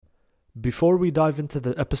Before we dive into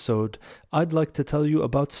the episode, I'd like to tell you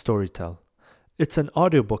about Storytel. It's an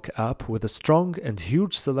audiobook app with a strong and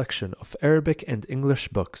huge selection of Arabic and English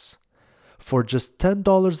books. For just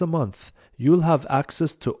 $10 a month, you'll have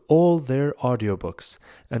access to all their audiobooks.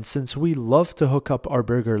 And since we love to hook up our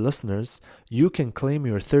burger listeners, you can claim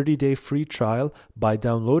your 30-day free trial by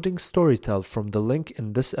downloading Storytel from the link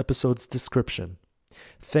in this episode's description.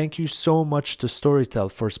 Thank you so much to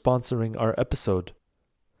Storytel for sponsoring our episode.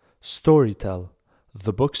 Storytel,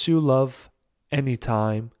 the books you love,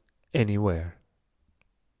 anytime, anywhere.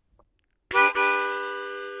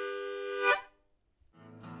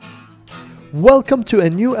 Welcome to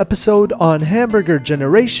a new episode on Hamburger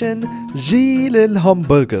Generation, Gilles el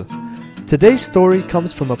Hamburger. Today's story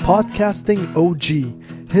comes from a podcasting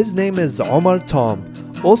OG. His name is Omar Tom,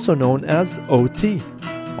 also known as OT.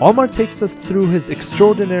 Omar takes us through his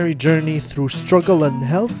extraordinary journey through struggle and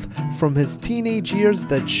health from his teenage years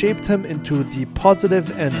that shaped him into the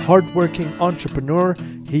positive and hardworking entrepreneur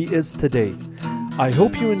he is today. I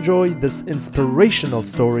hope you enjoy this inspirational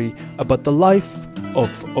story about the life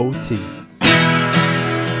of OT.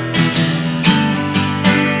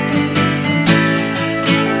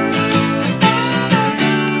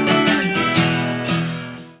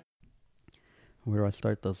 Where do I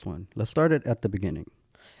start this one? Let's start it at the beginning.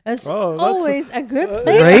 It's that's always a good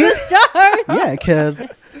place Right? to start. Yeah, because,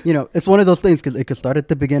 it's one of those things, because it could start at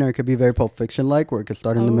the beginning, or it could be very Pulp Fiction-like, where it could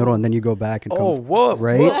start in the middle, and then you go back and come...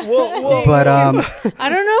 Right? Whoa. But I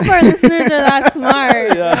don't know if our listeners are that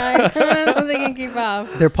smart. Yeah. I don't know if they can keep up.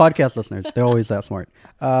 they're podcast listeners. They're always that smart.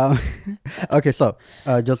 Okay, so,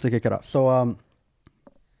 just to kick it off. So, I'm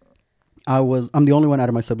the only one out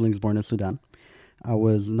of my siblings born in Sudan. I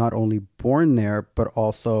was not only born there, but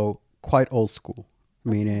also quite old school,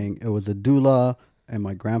 meaning it was a doula in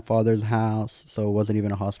my grandfather's house, so it wasn't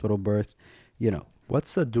even a hospital birth,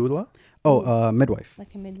 What's a doula? Oh, midwife.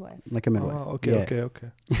 Like a midwife. Like a midwife. Oh, okay. Yeah.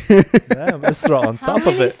 Damn, Isra on How top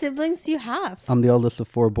of many it. siblings do you have? I'm the eldest of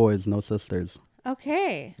 4 boys, no sisters.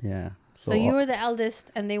 Okay. Yeah. So you were the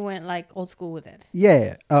eldest and they went like old school with it.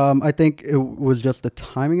 Yeah. I think it was just the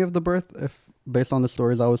timing of the birth. Based on the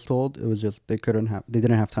stories I was told, it was just they didn't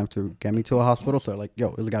have time to get me to a hospital. So like,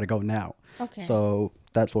 yo, it's got to go now. Okay. So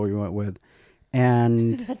that's what we went with.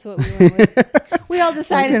 And That's what we went with. We all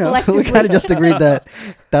decided collectively. we kind of just agreed that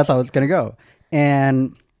that's how it's going to go.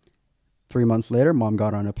 And 3 months later, Mom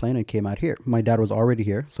got on a plane and came out here. My dad was already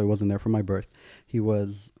here, so he wasn't there for my birth. He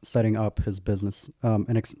was setting up his business,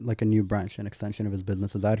 like a new branch, an extension of his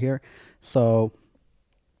business is out here. So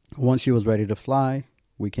once she was ready to fly,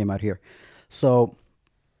 we came out here. So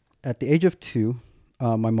at the age of 2,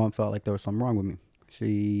 my mom felt like there was something wrong with me.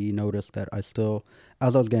 She noticed that as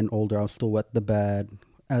I was getting older, I was still wet the bed.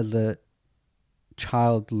 As a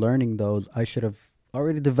child learning those, I should have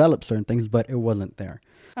already developed certain things, but it wasn't there.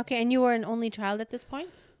 Okay, and you were an only child at this point?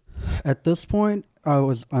 At this point, I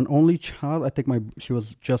was an only child. I think she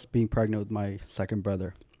was just being pregnant with my second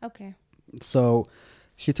brother. Okay. So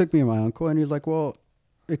she took me and my uncle, and he was like, well,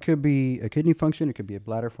 it could be a kidney function. It could be a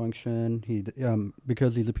bladder function. He,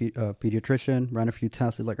 because he's a pediatrician, ran a few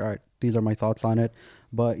tests. He's like, all right, these are my thoughts on it,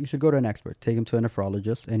 but you should go to an expert. Take him to a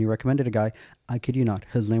nephrologist. And he recommended a guy. I kid you not.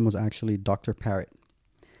 His name was actually Dr. Parrott.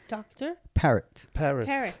 Doctor? Parrott.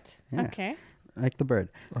 Parrot. Yeah. Okay. Like the bird.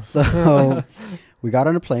 So we got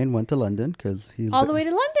on a plane, went to London because All the way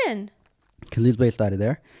to London. Because he's based out of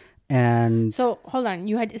there. And So, hold on.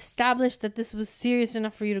 You had established that this was serious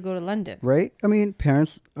enough for you to go to London. right? I mean,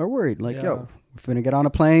 parents are worried. Like, Yeah. yo, we're finna get on a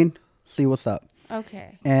plane, see what's up.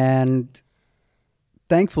 Okay. And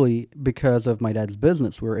thankfully, because of my dad's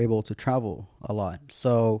business, we were able to travel a lot.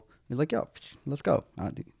 So he's like, yo, let's go.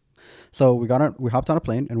 So we hopped on a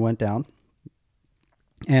plane and went down.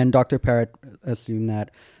 And Dr. Parrott assumed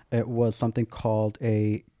that it was something called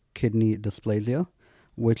a kidney dysplasia,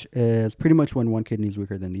 which is pretty much when one kidney is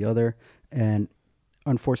weaker than the other. And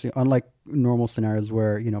unfortunately, unlike normal scenarios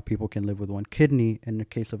where, people can live with one kidney, in the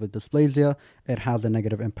case of a dysplasia, it has a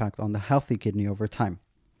negative impact on the healthy kidney over time.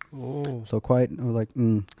 Oh. So I was like,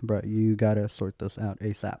 bro, you got to sort this out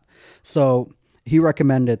ASAP. So he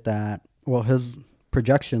recommended that, his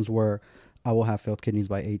projections were, I will have failed kidneys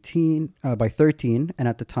by 13. And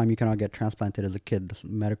at the time, you cannot get transplanted as a kid. The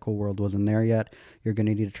medical world wasn't there yet. You're going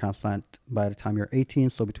to need a transplant by the time you're 18.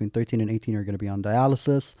 So between 13 and 18, you're going to be on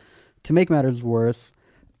dialysis. To make matters worse,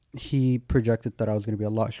 he projected that I was going to be a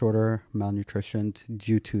lot shorter malnutritioned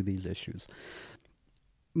due to these issues.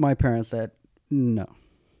 My parents said, no,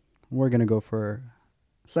 we're going to go for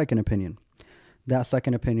second opinion. That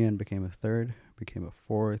second opinion became a third, became a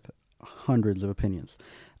fourth, hundreds of opinions.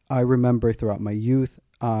 I remember throughout my youth,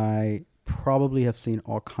 I probably have seen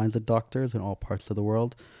all kinds of doctors in all parts of the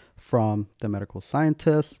world, from the medical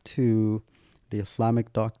scientists to the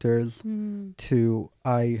Islamic doctors to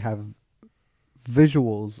I have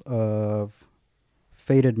visuals of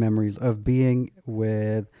faded memories of being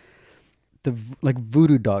with like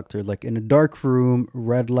voodoo doctors, like in a dark room,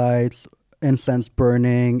 red lights, incense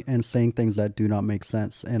burning, and saying things that do not make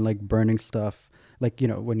sense, and like burning stuff. Like,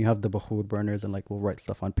 when you have the bahud burners and like we'll write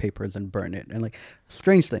stuff on papers and burn it, and like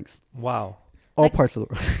strange things. Wow. All Like, parts of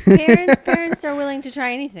the world. Parents are willing to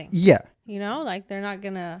try anything. Yeah. Like they're not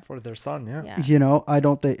gonna. For their son, yeah. Yeah. I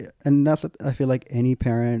don't think, and that's what I feel like any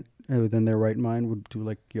parent within their right mind would do,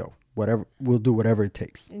 like, whatever, we'll do whatever it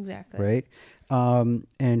takes. Exactly. Right.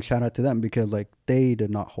 And shout out to them, because like they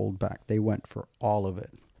did not hold back. They went for all of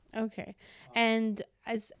it. Okay. And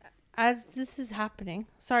as this is happening,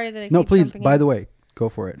 sorry that I No, keep please, jumping by in. the way, go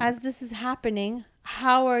for it. As this is happening,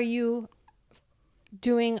 how are you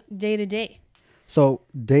doing day to day? So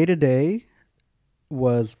day to day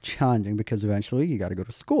was challenging, because eventually you got to go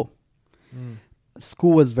to school.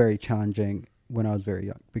 School was very challenging when I was very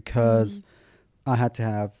young, because I had to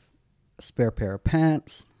have a spare pair of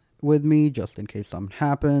pants with me just in case something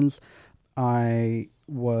happens. I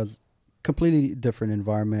was completely different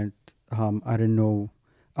environment. I didn't know.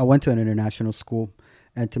 I went to an international school,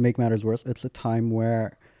 and to make matters worse, it's a time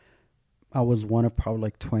where I was one of probably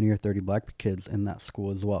like 20 or 30 black kids in that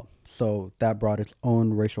school as well. So that brought its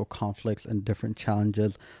own racial conflicts and different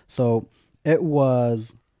challenges. So it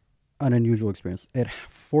was an unusual experience. It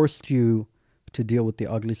forced you to deal with the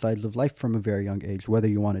ugly sides of life from a very young age, whether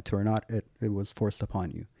you wanted to or not. It was forced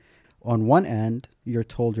upon you. On one end, you're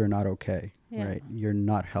told you're not okay, right? You're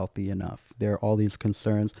not healthy enough. There are all these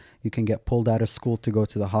concerns. You can get pulled out of school to go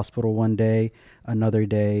to the hospital one day. Another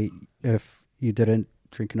day, if you didn't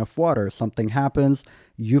drink enough water, something happens,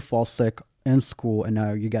 you fall sick in school, and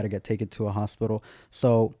now you got to get taken to a hospital.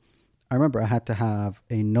 So I remember I had to have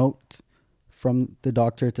a note from the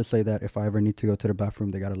doctor to say that if I ever need to go to the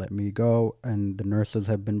bathroom, they got to let me go. And the nurses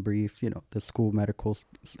have been briefed, the school medicals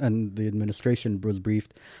and the administration was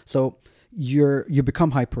briefed. So you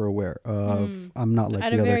become hyper aware of, I'm not like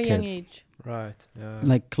At the a other very young kids. age. Right. Yeah.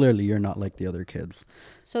 Like, clearly you're not like the other kids.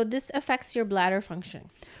 So this affects your bladder function.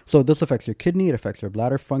 So this affects your kidney, it affects your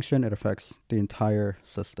bladder function, it affects the entire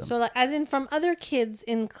system. So like, as in from other kids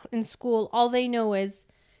in school, all they know is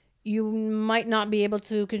you might not be able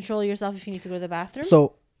to control yourself if you need to go to the bathroom.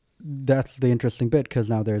 So that's the interesting bit, because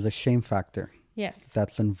now there's a shame factor Yes.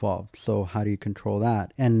 that's involved. So how do you control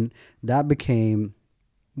that? And that became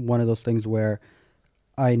one of those things where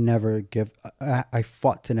I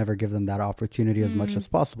fought to never give them that opportunity as much as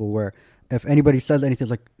possible, where if anybody says anything,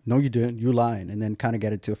 it's like, no, you didn't, you lying, and then kind of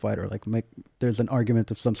get into a fight, or like there's an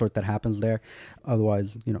argument of some sort that happens there.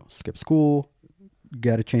 Otherwise, skip school,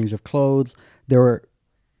 get a change of clothes. There were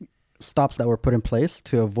stops that were put in place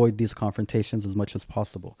to avoid these confrontations as much as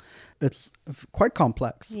possible. It's quite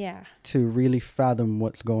complex to really fathom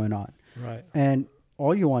what's going on. Right. And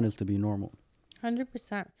all you want is to be normal.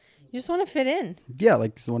 100%. You just want to fit in. Yeah,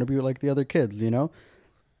 like, just want to be like the other kids,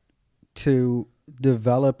 To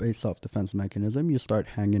develop a self-defense mechanism, you start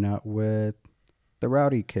hanging out with the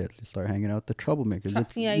rowdy kids. You start hanging out with the troublemakers.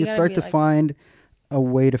 You start to find a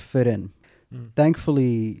way to fit in.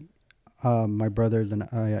 Thankfully, my brother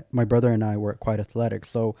and I were quite athletic,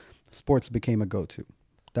 so sports became a go-to.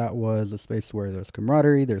 That was a space where there's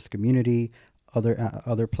camaraderie, there's community,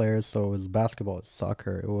 other players. So it was basketball, it was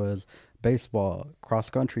soccer, it was baseball,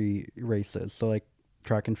 cross-country races, so like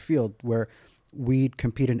track and field, where we'd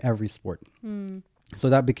compete in every sport. So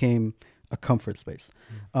that became a comfort space.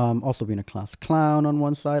 Also being a class clown on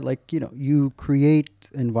one side, like, you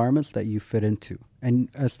create environments that you fit into, and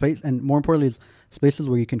a space, and more importantly, is spaces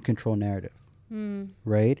where you can control narrative,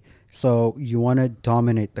 right? So you want to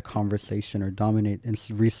dominate the conversation, or dominate and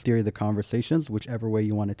re-steer the conversations, whichever way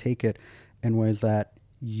you want to take it, in ways that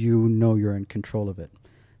you're in control of it.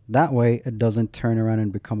 That way, it doesn't turn around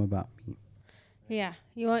and become about me. Yeah,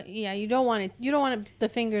 you don't want it. You don't want the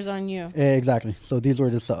fingers on you. Exactly. So these were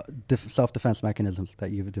the self-defense mechanisms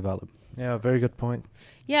that you've developed. Yeah, very good point.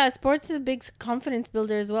 Yeah, sports is a big confidence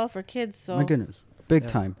builder as well for kids. So my goodness, big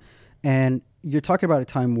time. And you're talking about a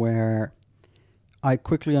time where I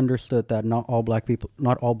quickly understood that not all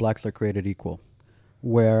blacks are created equal.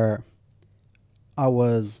 Where I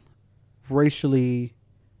was racially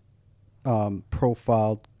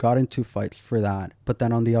profiled, got into fights for that, but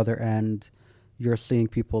then on the other end, you're seeing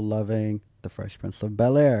people loving the Fresh Prince of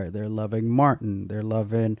Bel-Air, they're loving Martin, they're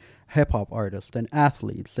loving hip-hop artists and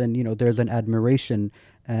athletes, and there's an admiration,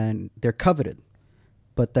 and they're coveted.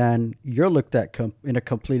 but then you're looked at in a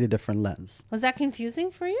completely different lens. Was that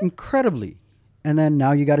confusing for you? Incredibly. And then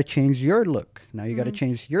now you got to change your look. Now you got to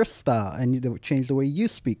change your style, and you change the way you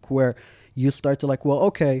speak, where you start to like, well,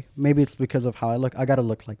 okay, maybe it's because of how I look. I got to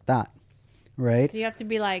look like that, right? So you have to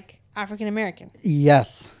be like African American.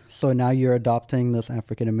 Yes. So now you're adopting this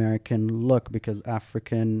African American look because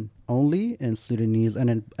African only and Sudanese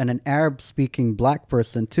and an Arab speaking black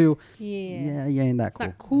person too. Yeah. You ain't that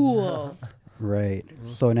It's cool. not cool. Right.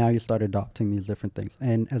 So now you start adopting these different things.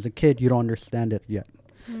 And as a kid, you don't understand it yet.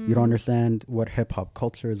 You don't understand what hip hop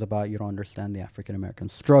culture is about. You don't understand the African American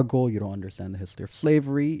struggle. You don't understand the history of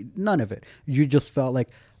slavery. None of it. You just felt like,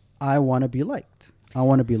 I want to be liked. I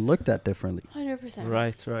want to be looked at differently 100%.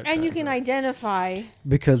 Right. And you can identify.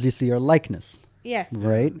 because you see your likeness, Yes.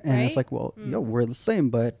 right? And Right? it's like, well, we're the same,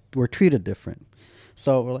 but we're treated different.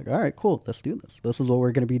 So we're like, all right, cool, let's do this. This is what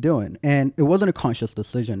we're going to be doing. And it wasn't a conscious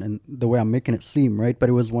decision in the way I'm making it seem, right? But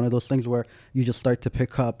it was one of those things where you just start to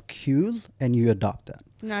pick up cues and you adopt that.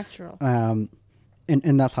 Natural. And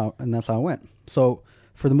that's how it went. So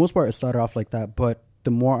for the most part, it started off like that. But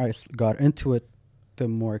the more I got into it, the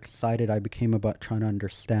more excited I became about trying to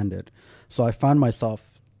understand it. So I found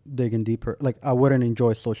myself digging deeper. Like, I wouldn't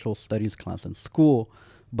enjoy social studies class in school,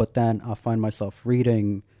 but then I'll find myself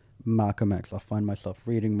reading Malcolm X. I'll find myself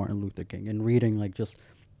reading Martin Luther King and reading like just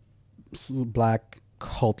black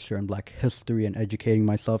culture and black history and educating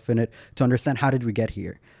myself in it to understand how did we get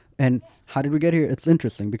here. And how did we get here? It's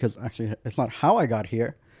interesting because actually it's not how I got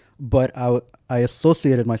here, but I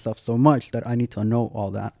associated myself so much that I need to know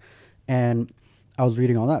all that. And I was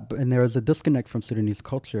reading all that. And there was a disconnect from Sudanese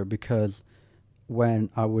culture because when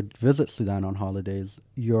I would visit Sudan on holidays,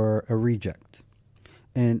 you're a reject.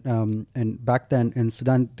 And back then in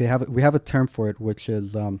Sudan, we have a term for it, which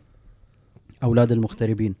is أولاد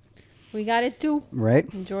المغتربين. We got it too. Right?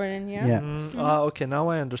 In Jordan, yeah. Yeah. Okay, now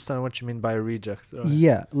I understand what you mean by reject. Right.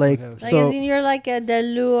 Yeah, like Okay. Like, so. as in you're like a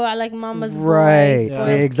Dalu, like mama's Right, boy, Yeah.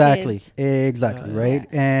 spoiled exactly, kids. exactly, Yeah, right.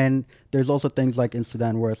 And there's also things like in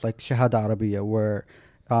Sudan where it's like Shahada Arabiya, where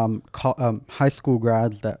high school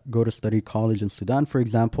grads that go to study college in Sudan, for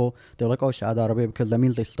example, they're like, oh, Shahada Arabiya, because that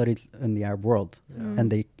means they studied in the Arab world,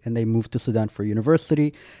 and they moved to Sudan for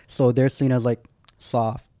university, so they're seen as like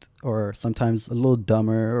soft or sometimes a little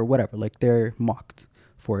dumber or whatever. Like, they're mocked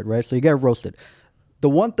for it, right? So you get roasted. The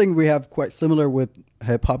one thing we have quite similar with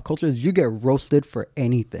hip hop culture is you get roasted for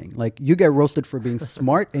anything. Like, you get roasted for being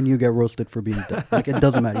smart and you get roasted for being dumb. Like, it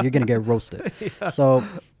doesn't matter. You're going to get roasted. So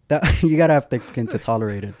that you got to have thick skin to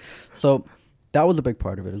tolerate it. So that was a big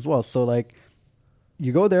part of it as well. So like,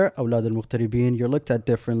 you go there, Awlad al-Muqtaribin, you're looked at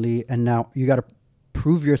differently, and now you got to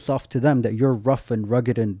prove yourself to them that you're rough and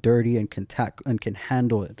rugged and dirty and can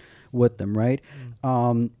handle it with them, right?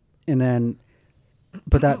 And then,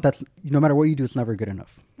 but that's no matter what you do, it's never good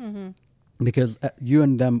enough, because you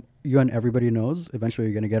and everybody knows eventually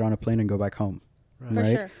you're gonna get on a plane and go back home, Right. For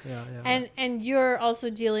right? sure. Yeah. And you're also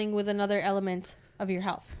dealing with another element of your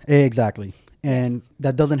health. Exactly. And Yes.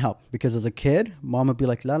 that doesn't help because as a kid, mom would be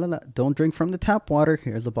like, la, la, la, don't drink from the tap water.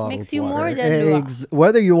 Here's a bottle Makes of you water. more than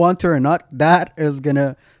whether you want to or not, that is going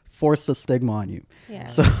to force a stigma on you. Yeah.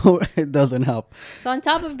 So it doesn't help. So on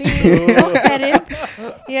top of being muhtarib,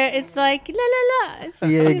 yeah, it's like la la la. It's, Yeah,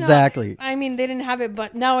 you know, exactly. I mean, they didn't have it,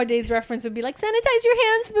 but nowadays reference would be like sanitize your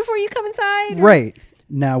hands before you come inside. or- Right.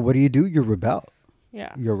 Now, what do? You rebel.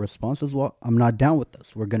 Yeah. Your response is, well, I'm not down with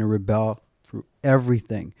this. We're going to rebel through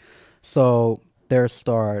everything. So there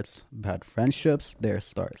starts bad friendships. There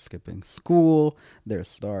starts skipping school. There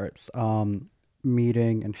starts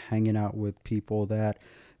meeting and hanging out with people that,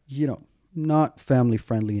 not family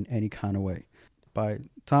friendly in any kind of way. By the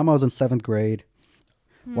time I was in 7th grade,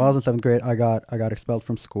 while I was in 7th grade, I got expelled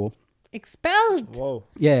from school. Expelled. Whoa.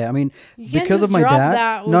 Yeah, I mean, You can't because just of my drop dad.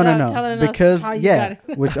 that No, without telling us because how you yeah, got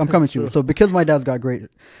it. which I'm coming to. So because my dad's got great.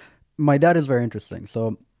 My dad is very interesting.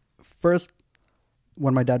 So first,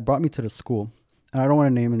 when my dad brought me to the school, and I don't want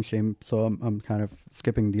to name and shame, so I'm kind of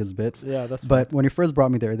skipping these bits. Yeah, that's But when he first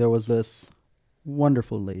brought me there was this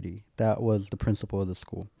wonderful lady that was the principal of the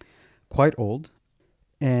school, quite old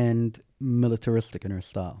and militaristic in her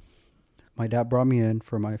style. My dad brought me in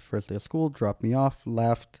for my first day of school, dropped me off,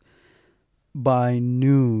 left. By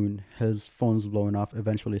noon, his phone's blowing off.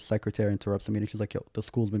 Eventually, his secretary interrupts the meeting. She's like, yo, the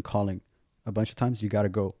school's been calling a bunch of times. You got to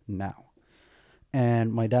go now.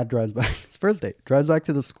 And my dad drives back. It's first day. Drives back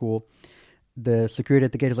to the school. The security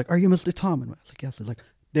at the gate is like, are you Mr. Tom? And I was like, yes. He's like,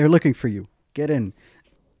 they're looking for you. Get in.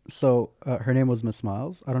 So her name was Miss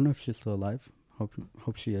Miles. I don't know if she's still alive.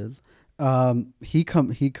 Hope she is. He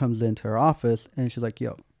comes into her office and she's like,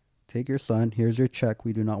 yo, take your son. Here's your check.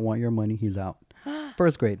 We do not want your money. He's out.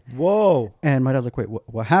 first grade. Whoa. And my dad's like, wait,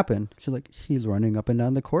 what happened? She's like, he's running up and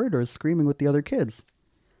down the corridors screaming with the other kids.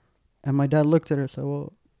 And my dad looked at her and said,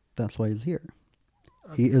 well, that's why he's here.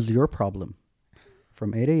 He is your problem.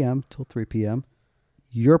 From 8 a.m. till 3 p.m.,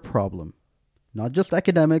 your problem. Not just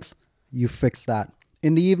academics. You fix that.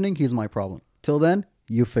 In the evening, he's my problem. Till then,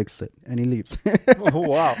 you fix it. And he leaves.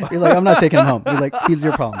 Wow. He's like, I'm not taking him home. He's like, he's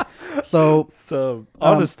your problem. So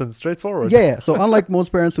honest and straightforward. Yeah. So unlike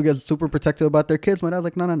most parents who get super protective about their kids, my dad's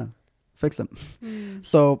like, no. Fix them.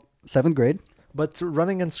 So 7th grade. But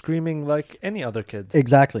running and screaming like any other kid.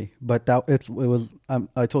 Exactly. But it was,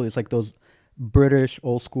 I told you, it's like those British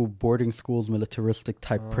old school boarding schools, militaristic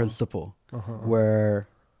type principle where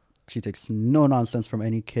she takes no nonsense from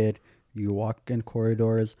any kid. You walk in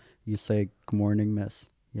corridors, you say, good morning, miss.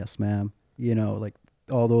 Yes, ma'am. You know, like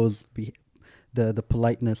all those, the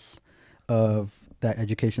politeness of that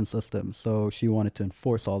education system. So she wanted to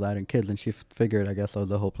enforce all that in kids, and she figured, I guess I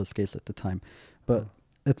was a hopeless case at the time. But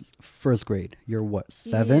it's first grade. You're what,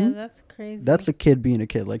 7? Yeah, that's crazy. That's a kid being a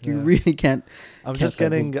kid. Like you really can't. I'm just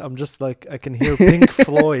like, I can hear Pink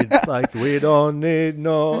Floyd. Like, we don't need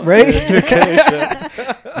no education.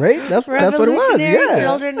 Right? That's what it was. Yeah.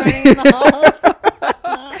 Children running in the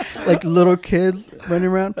halls. Like little kids running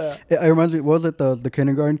around. It reminds me, what was it the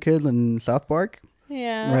kindergarten kids in South Park?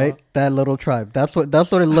 Yeah. Right? That little tribe. That's what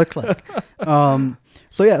it looked like.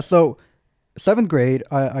 So 7th grade,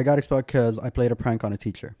 I got expelled because I played a prank on a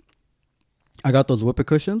teacher. I got those whoopee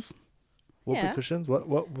cushions. Whoopee cushions? What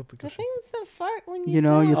whoopee The cushions? things that fart when You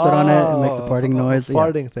know, you sit on it, it makes a farting noise.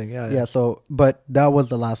 Farting thing, yeah. Yeah, so, but that was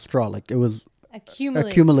the last straw. Like, it was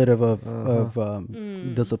accumulative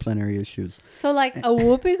of disciplinary issues. So, like, a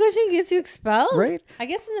whoopee cushion gets you expelled? Right? I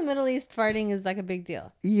guess in the Middle East, farting is like a big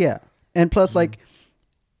deal. Yeah. And plus, like,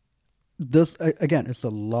 this, again, it's a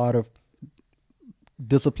lot of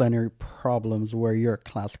disciplinary problems where you're a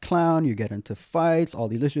class clown, you get into fights, all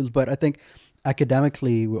these issues. But I think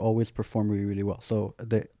academically, we always perform really, really well. So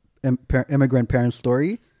the immigrant parent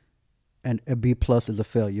story, and a B plus is a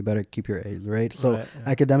fail. You better keep your A's, right? So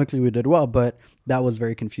academically, we did well, but that was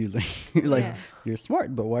very confusing. You're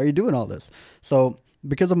smart, but why are you doing all this? So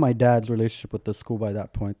because of my dad's relationship with the school by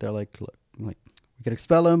that point, they're like, look, we could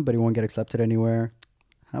expel him, but he won't get accepted anywhere.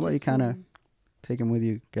 How about you kind of take him with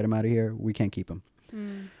you, get him out of here? We can't keep him.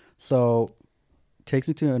 So takes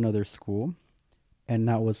me to another school, and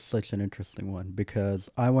that was such an interesting one because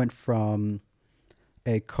I went from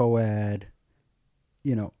a co-ed,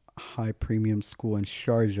 high premium school in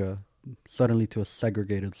Sharjah suddenly to a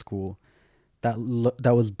segregated school that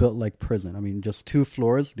was built like prison. I mean, just 2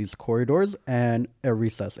 floors, these corridors, and a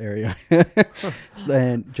recess area,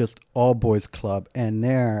 and just all boys club. And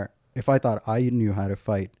there, if I thought I knew how to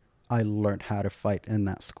fight, I learned how to fight in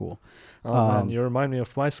that school. Oh, man, you remind me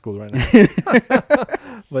of my school right now.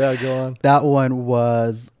 But yeah, go on. That one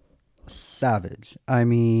was savage. I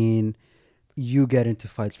mean, you get into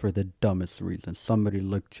fights for the dumbest reasons. Somebody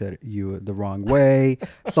looked at you the wrong way.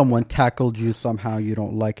 Someone tackled you somehow you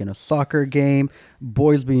don't like in a soccer game.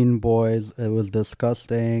 Boys being boys. It was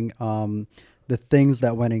disgusting. The things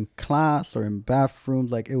that went in class or in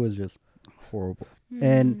bathrooms, like, it was just horrible.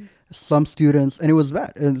 And some students, and it was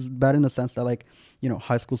bad. It was bad in the sense that,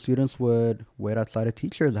 high school students would wait outside a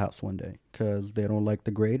teacher's house one day because they don't like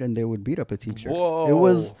the grade, and they would beat up a teacher. Whoa. It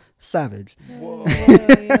was savage. Whoa.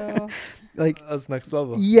 Like, that's next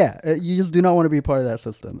level. Yeah, you just do not want to be a part of that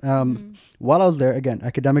system. While I was there, again,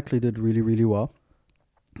 academically did really, really well.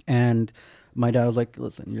 And my dad was like,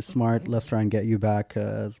 listen, you're smart. Let's try and get you back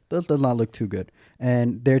because this does not look too good.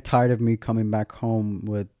 And they're tired of me coming back home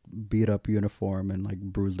with beat up uniform and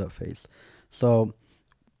bruised up face. So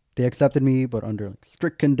they accepted me, but under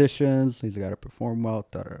strict conditions. He's got to perform well.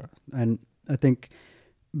 And I think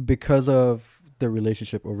because of the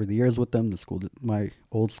relationship over the years with them, my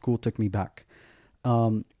old school took me back.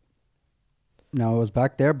 Now I was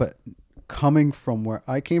back there, but coming from where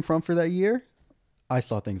I came from for that year, I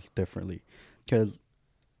saw things differently because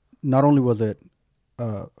not only was it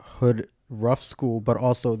a hood rough school, but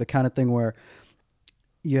also the kind of thing where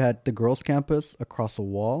you had the girls' campus across a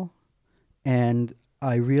wall, and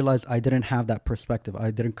I realized I didn't have that perspective.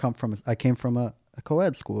 I came from a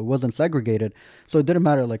co-ed school. It wasn't segregated, so it didn't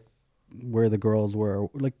matter where the girls were.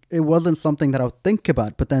 It wasn't something that I would think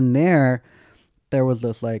about. But then there was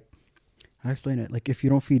this I explain it if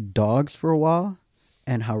you don't feed dogs for a while,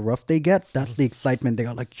 and how rough they get, that's the excitement. They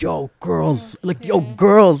got yo girls, yo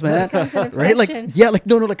girls, man, right?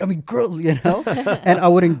 No, I mean girls, and I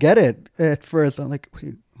wouldn't get it at first. I'm like,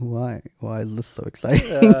 wait, why is this so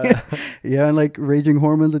exciting? And raging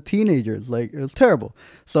hormones of teenagers, it was terrible.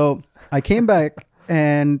 So I came back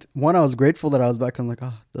And one, I was grateful that I was back. I'm like,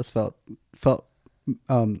 oh, this felt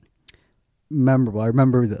um, memorable. I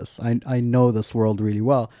remember this. I know this world really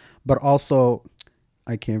well. But also,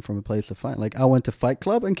 I came from a place of fight. Like, I went to Fight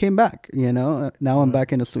Club and came back. You know, now I'm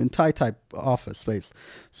back in a suit and tie type office space.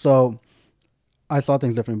 So I saw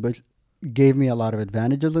things differently, but gave me a lot of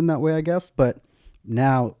advantages in that way, I guess. But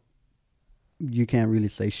now you can't really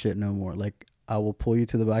say shit no more. Like, I will pull you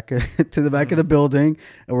to the back of, to the back of the building,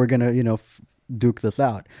 and we're gonna, duke this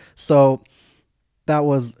out. So that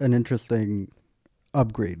was an interesting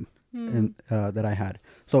upgrade that I had.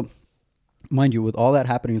 So, mind you, with all that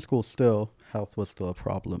happening in school, still health was still a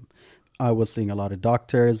problem. I was seeing a lot of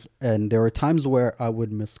doctors, and there were times where I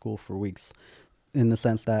would miss school for weeks, in the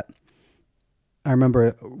sense that I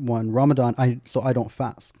remember one Ramadan. I don't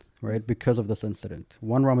fast, right, because of this incident.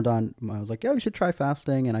 One Ramadan, I was like, "Yeah, we should try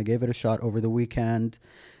fasting," and I gave it a shot over the weekend.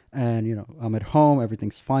 And I'm at home,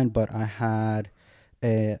 everything's fine, but I had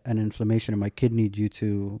an inflammation in my kidney due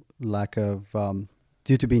to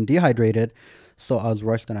due to being dehydrated. So I was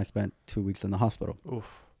rushed, and I spent 2 weeks in the hospital.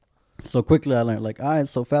 Oof. So quickly I learned, like, all right,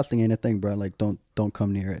 so fasting ain't a thing, bro. Like, don't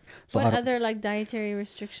come near it. So what other like dietary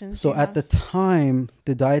restrictions? So at the time,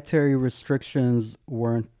 the dietary restrictions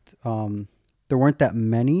weren't there weren't that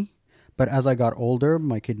many, but as I got older,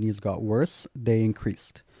 my kidneys got worse. They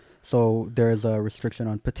increased. So there's a restriction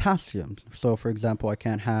on potassium. So, for example, I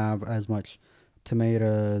can't have as much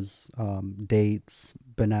tomatoes, dates,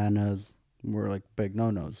 bananas were like big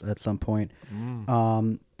no-nos at some point.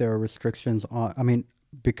 There are restrictions on,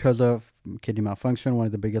 because of kidney malfunction, one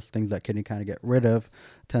of the biggest things that kidney kind of get rid of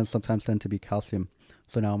sometimes tend to be calcium.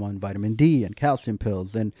 So now I'm on vitamin D and calcium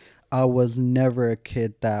pills. And I was never a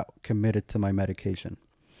kid that committed to my medication.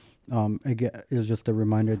 Again, it was just a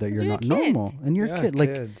reminder that you're not normal, and you're a kid.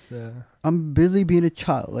 Like, I'm busy being a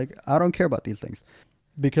child. Like, I don't care about these things.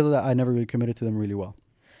 Because of that, I never really committed to them really well.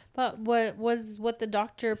 But what the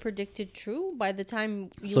doctor predicted true by the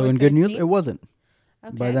time you were 13? In good news, it wasn't.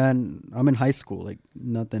 Okay. By then, I'm in high school. Like,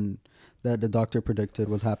 nothing that the doctor predicted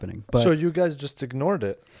was happening. But so you guys just ignored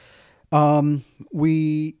it?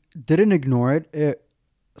 We didn't ignore it. It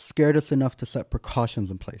scared us enough to set precautions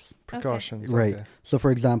in place. Precautions, okay. Right. So,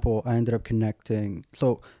 for example, I ended up connecting.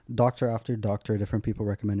 So, doctor after doctor, different people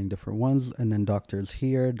recommending different ones, and then doctors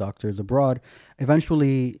here, doctors abroad.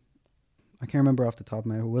 Eventually, I can't remember off the top of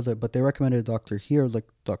my head who was it, but they recommended a doctor here. It was like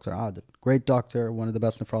Dr. Adil. Great doctor, one of the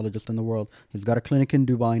best nephrologists in the world. He's got a clinic in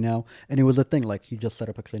Dubai now, and it was a thing. Like, he just set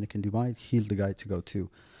up a clinic in Dubai. He's the guy to go to.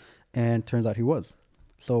 And turns out he was.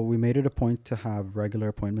 So we made it a point to have regular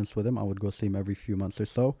appointments with him. I would go see him every few months or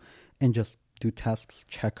so and just do tests,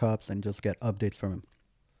 checkups, and just get updates from him.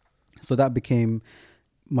 So that became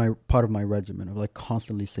my part of my regimen of like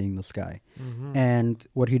constantly seeing this guy. Mm-hmm. And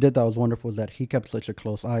what he did that was wonderful is that he kept such a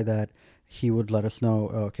close eye that he would let us know,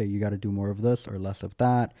 okay, you got to do more of this or less of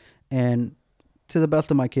that. And to the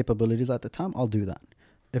best of my capabilities at the time, I'll do that.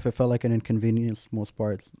 If it felt like an inconvenience, most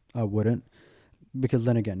parts, I wouldn't. Because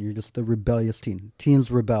then again, you're just a rebellious teen.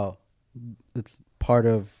 Teens rebel. It's part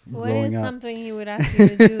of growing up. What is something he would ask you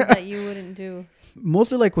to do that you wouldn't do?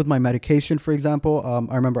 Mostly like with my medication, for example.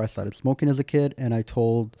 I remember I started smoking as a kid, and I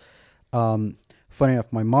told, funny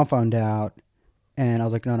enough, my mom found out, and I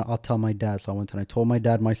was like, no, I'll tell my dad. So I went and I told my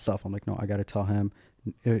dad myself. I'm like, no, I got to tell him.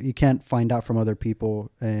 You can't find out from other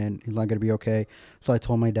people, and he's not going to be okay. So I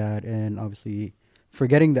told my dad, and obviously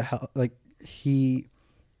forgetting the hell, like he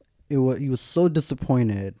was so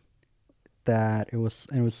disappointed that it was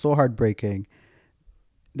so heartbreaking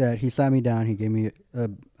that he sat me down. He gave me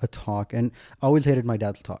a talk, and I always hated my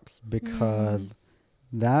dad's talks because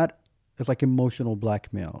that is like emotional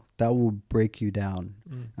blackmail that will break you down.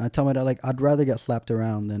 And I tell my dad, like, I'd rather get slapped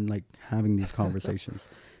around than like having these conversations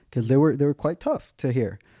because they were quite tough to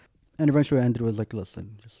hear. And eventually I ended with like,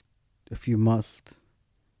 listen, just if you must,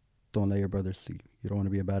 don't let your brothers see. You don't want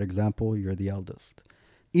to be a bad example. You're the eldest.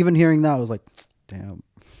 Even hearing that, I was like, damn.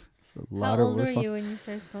 How old were you when you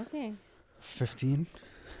started smoking? 15.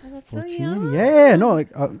 Oh, that's 14. So young. Yeah, no,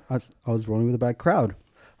 like, I was rolling with a bad crowd.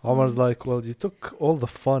 Almost like, well, you took all the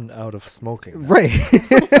fun out of smoking. Right.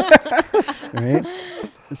 Right?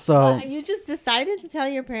 So you just decided to tell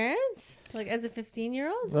your parents? Like as a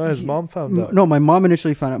 15-year-old? No, his mom found out. No, my mom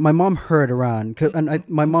initially found out. My mom heard around.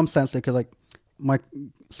 My mom sensed it because, like, my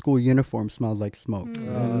school uniform smells like smoke.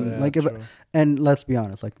 And let's be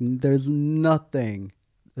honest, like, there's nothing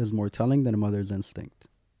is more telling than a mother's instinct.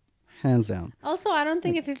 Hands down. Also, I don't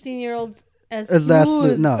think a 15-year-old Is that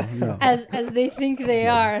smooth no. as they think they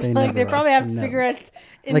are. they Like they never probably are. have Never. cigarettes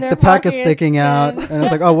in Like their the pack is pockets sticking out, and- and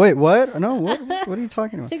it's like, oh wait, what? No, what are you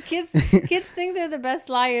talking about? Kids think they're the best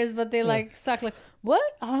liars, but they like suck. Like, what?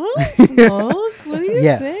 I don't smoke. What are you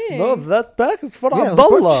Yeah. saying? No, that bag is for Yeah,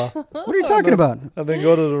 Abdullah. What are you talking about? And then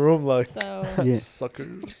go to the room like, So Yeah.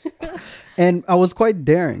 suckers. And I was quite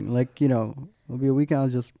daring. Like, it'll be a weekend, I'll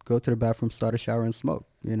just go to the bathroom, start a shower, and smoke.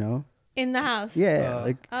 in the house. Yeah,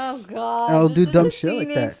 like Oh God. I'll this do is dumb a shit like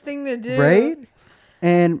teenage that. thing to do. right.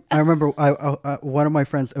 And I remember, I one of my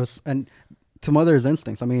friends, and to mother's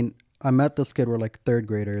instincts. I mean, I met this kid. We're like third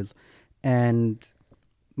graders, and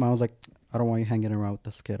mom was like, "I don't want you hanging around with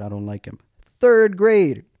this kid. I don't like him." Third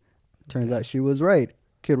grade. Turns out she was right.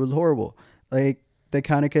 Kid was horrible. Like the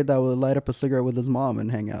kind of kid that would light up a cigarette with his mom and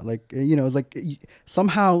hang out. Like it's like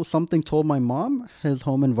somehow something told my mom his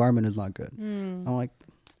home environment is not good. I'm like,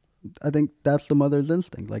 I think that's the mother's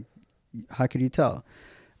instinct. Like, how could you tell?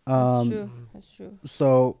 That's true. That's true.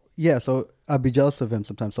 So yeah, so I'd be jealous of him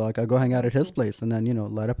sometimes. So like I go hang out at his place and then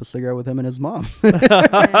light up a cigarette with him and his mom, and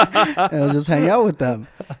I'll just hang out with them.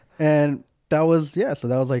 And that was so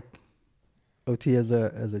that was like OT as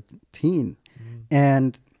a teen,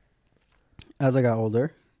 and as I got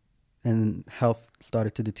older, and health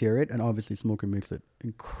started to deteriorate, and obviously smoking makes it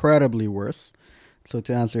incredibly worse. So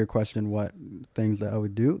to answer your question, what things that I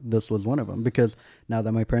would do, this was one of them, because now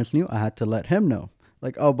that my parents knew, I had to let him know.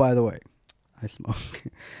 Like, oh, by the way, I smoke.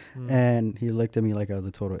 And he looked at me like I was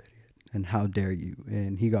a total idiot. And how dare you?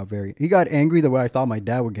 And he got angry the way I thought my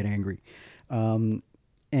dad would get angry. And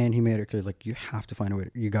he made it clear, like, you have to find a way.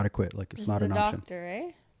 You got to quit. Like, it's This not is an the option.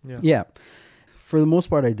 doctor, right? Yeah. For the most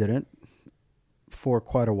part, I didn't for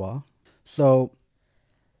quite a while. So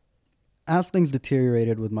as things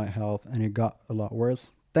deteriorated with my health and it got a lot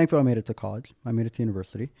worse, thankfully I made it to college. I made it to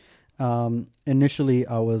university. Initially,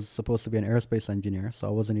 I was supposed to be an aerospace engineer, so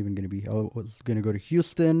I wasn't even going to be. I was going to go to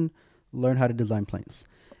Houston, learn how to design planes.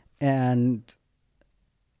 And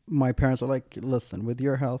my parents were like, listen, with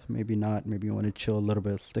your health, maybe not. Maybe you want to chill a little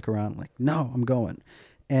bit, stick around. Like, no, I'm going.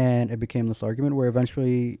 And it became this argument where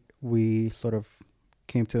eventually we sort of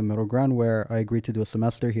came to a middle ground where I agreed to do a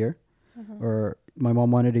semester here. Or my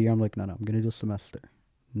mom wanted a year. I'm like, no, I'm going to do a semester,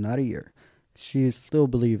 not a year. She still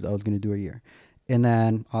believed I was going to do a year. And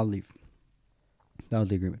then I'll leave. That was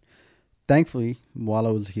the agreement. Thankfully, while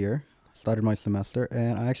I was here, started my semester,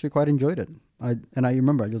 and I actually quite enjoyed it. I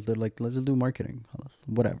remember I just did like, let's just do marketing,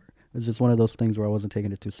 whatever. It was just one of those things where I wasn't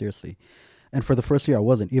taking it too seriously. And for the first year, I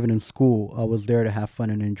wasn't. Even in school, I was there to have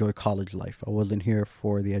fun and enjoy college life. I wasn't here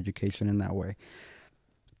for the education in that way.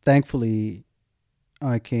 Thankfully,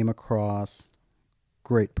 I came across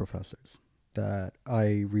great professors that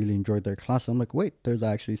I really enjoyed their class. I'm like, wait, there's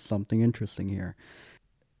actually something interesting here.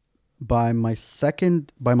 By my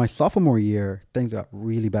sophomore year, things got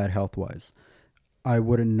really bad health-wise. I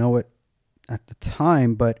wouldn't know it at the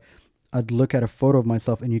time, but I'd look at a photo of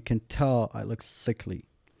myself and you can tell I look sickly,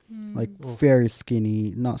 like very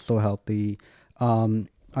skinny, not so healthy.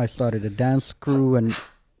 I started a dance crew and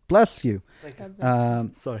bless you.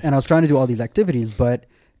 Sorry. And I was trying to do all these activities, but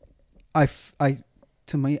I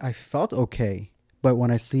felt okay. But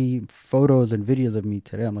when I see photos and videos of me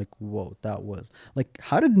today, I'm like, whoa, that was like,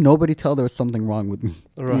 how did nobody tell there was something wrong with me?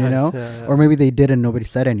 Right, yeah. Or maybe they did and nobody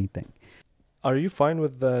said anything. Are you fine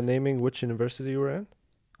with naming which university you were in?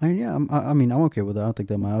 I'm okay with it. I don't think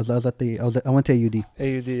that matters. I went to AUD.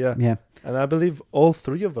 AUD, yeah. Yeah. And I believe all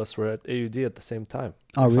three of us were at AUD at the same time.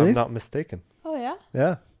 Oh, if really? I'm not mistaken. Oh yeah.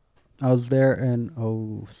 Yeah. I was there in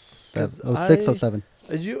 06, 07.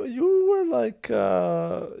 You were like,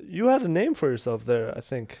 you had a name for yourself there, I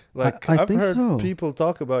think. Like, I I've think heard so. people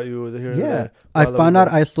talk about you here and Yeah. there. I while found was out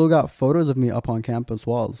there. I still got photos of me up on campus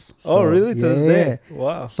walls. Oh, So, really? To this day?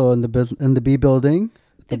 Wow. So in the B building,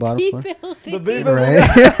 the bottom floor. The B Right?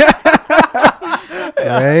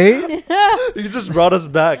 Right? You just brought us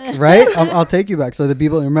back. Right? I'll take you back. So the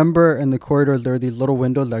people, remember in the corridors, there are these little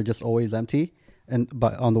windows that are just always empty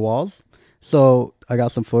but on the walls. So I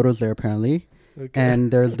got some photos there apparently. Okay.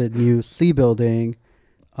 And there's the new C building.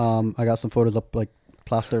 I got some photos up like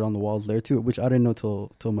plastered on the walls there too, which I didn't know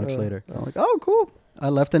till much later. I'm like, oh, cool. I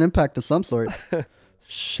left an impact of some sort.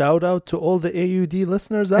 Shout out to all the AUD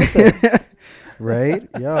listeners out there. Right?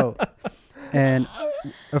 Yo. And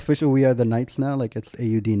official We Are the Knights now. Like it's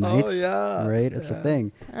AUD Knights. yeah. Right? It's a Yeah.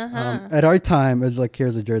 thing. Uh-huh. At our time, it's like,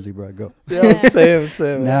 here's a jersey, bro. Go. Yeah,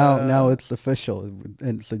 same. Now it's official.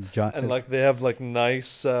 And it's a giant. and like they have like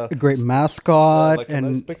nice. A great mascot like a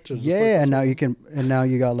and nice picture, just yeah, like this and now one. you can, and now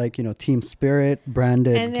you got like, Team Spirit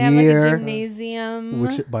branded And they have like a gear, gymnasium.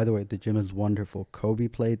 which by the way, the gym is wonderful. Kobe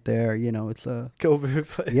played there. It's a Kobe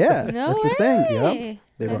play. yeah, No it's way. a thing. Yeah,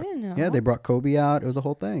 they I brought didn't know. yeah they brought Kobe out. It was a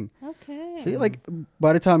whole thing. Okay. See, like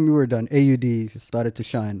by the time we were done, AUD started to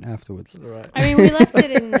shine afterwards. Right. I mean, we left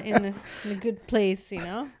it in a good place,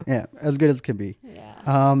 Yeah, as good as it can be.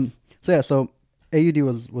 Yeah. So AUD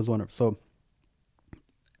was one of, so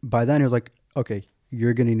by then he was like, okay,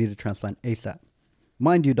 you're gonna need a transplant ASAP.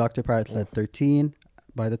 Mind you, Dr. Parrott said 13.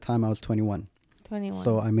 By the time I was 21. 21.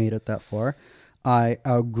 So I made it that far. I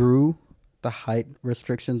outgrew the height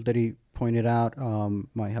restrictions that he pointed out.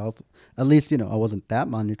 My health, at least, I wasn't that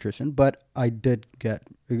malnutrition, but it did get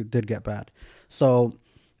bad. So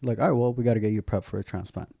like, all right, well, we got to get you prepped for a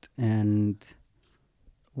transplant. And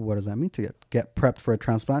what does that mean to get prepped for a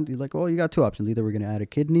transplant? He's like, well, you got two options. Either we're going to add a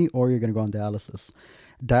kidney or you're going to go on dialysis.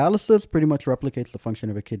 Dialysis pretty much replicates the function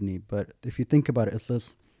of a kidney. But if you think about it, it's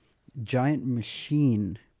this giant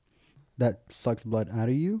machine that sucks blood out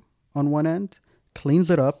of you on one end, cleans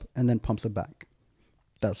it up, and then pumps it back.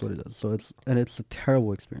 That's what it does. So it's a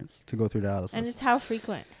terrible experience to go through dialysis. And it's how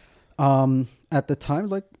frequent? At the time,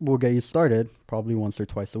 like, we'll get you started probably once or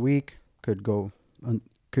twice a week.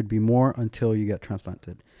 Could be more until you get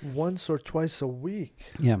transplanted. Once or twice a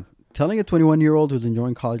week. Yeah. Telling a 21-year-old who's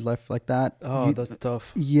enjoying college life like that. Oh, that's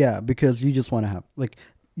tough. Yeah, because you just want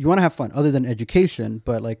to have fun other than education,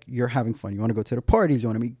 but like you're having fun. You want to go to the parties, you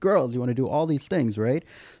want to meet girls, you want to do all these things, right?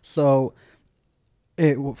 So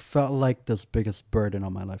it felt like this biggest burden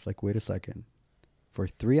on my life. Like, wait a second. For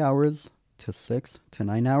 3 hours to 6 to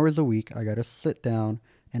 9 hours a week, I got to sit down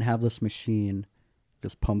and have this machine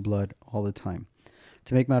just pump blood all the time.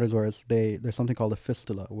 To make matters worse, there's something called a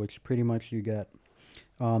fistula, which pretty much you get.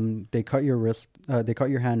 They cut your wrist. They cut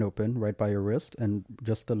your hand open right by your wrist, and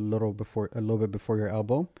just a little bit before your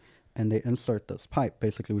elbow, and they insert this pipe,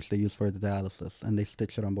 basically, which they use for the dialysis, and they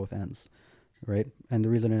stitch it on both ends, right? And the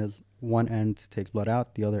reason is one end takes blood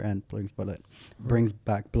out, the other end brings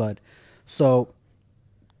back blood. So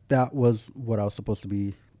that was what I was supposed to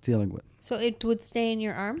be dealing with. So it would stay in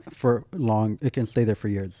your arm? For long, it can stay there for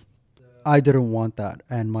years. I didn't want that.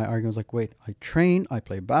 And my argument was like, wait, I train, I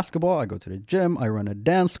play basketball, I go to the gym, I run a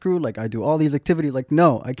dance crew, like I do all these activities. Like,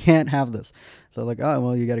 no, I can't have this. So like, oh,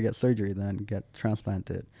 well, you got to get surgery then, get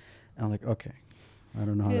transplanted. And I'm like, okay, I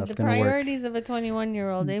don't know how that's going to work. The priorities of a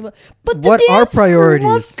 21-year-old. But what are priorities?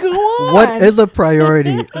 Must go on. What is a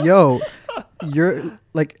priority? Yo, you're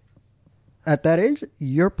like, at that age,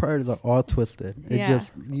 your priorities are all twisted.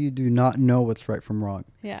 You do not know what's right from wrong.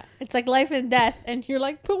 Yeah. It's like life and death. And you're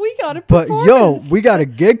like, but we got to But yo, we got a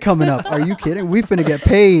gig coming up. Are you kidding? We finna get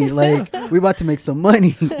paid. Like, we about to make some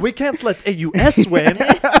money. We can't let AUS win.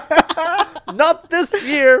 Not this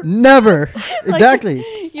year. Never. Exactly.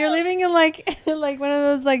 You're living in like one of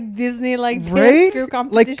those like Disney like Right? screw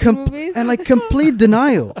competition movies. And like complete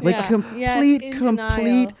denial. Like Yeah. complete Yes,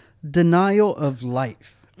 in denial of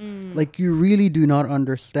life. Like, you really do not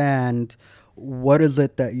understand what is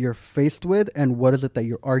it that you're faced with and what is it that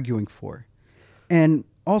you're arguing for. And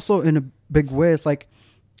also in a big way, it's like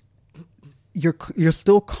you're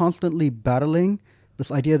still constantly battling this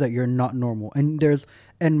idea that you're not normal.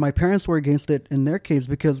 And my parents were against it in their case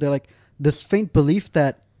because they're like, this faint belief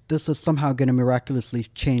that this is somehow going to miraculously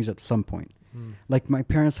change at some point. Like, my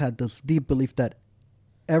parents had this deep belief that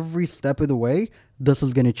every step of the way, this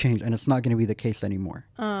is going to change and it's not going to be the case anymore.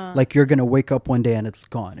 Like, you're going to wake up one day and it's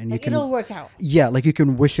gone. And like, it'll work out. Yeah, like you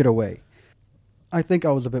can wish it away. I think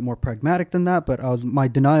I was a bit more pragmatic than that, but my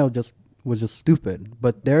denial was just stupid.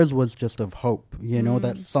 But theirs was just of hope,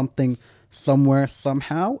 that something somewhere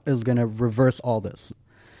somehow is going to reverse all this,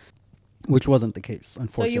 which wasn't the case,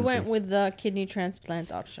 unfortunately. So you went with the kidney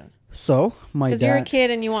transplant option. So my dad, because you're a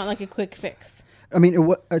kid and you want like a quick fix. I mean,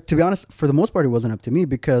 to be honest, for the most part, it wasn't up to me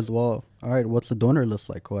because, well, all right, what's the donor list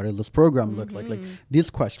like? What does this program look like? Like, these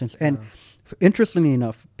questions. And interestingly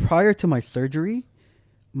enough, prior to my surgery,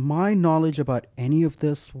 my knowledge about any of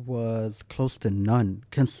this was close to none,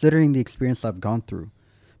 considering the experience I've gone through,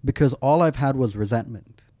 because all I've had was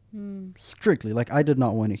resentment. Strictly. Like, I did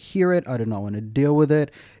not want to hear it. I did not want to deal with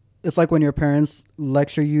it. It's like when your parents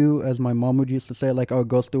lecture you, as my mom would used to say, like, oh, it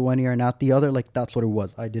goes through one ear and out the other. Like, that's what it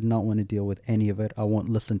was. I did not want to deal with any of it. I won't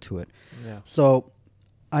listen to it. Yeah. So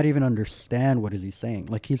I didn't even understand what is he saying.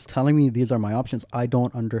 Like, he's telling me these are my options. I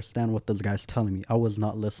don't understand what this guy's telling me. I was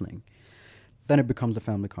not listening. Then it becomes a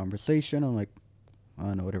family conversation. I'm like, I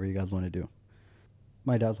don't know, whatever you guys want to do.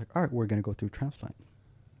 My dad's like, all right, we're going to go through transplant.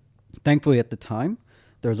 Thankfully, at the time,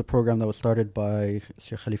 there was a program that was started by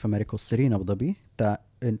Sheikh Khalifa Medical City in Abu Dhabi that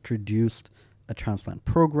introduced a transplant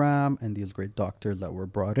program and these great doctors that were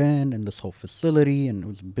brought in and this whole facility, and it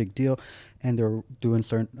was a big deal. And they were doing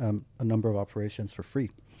a number of operations for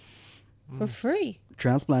free. For free.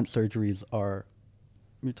 Transplant surgeries are,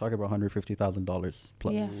 you're talking about $150,000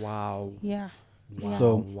 plus. Yeah. Wow. Yeah. Yeah.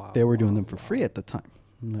 So they were doing them for free at the time.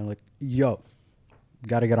 And they're like, yo,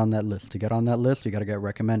 got to get on that list. To get on that list, you got to get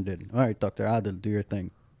recommended. All right, Dr. Adil, do your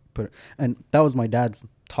thing. And that was my dad's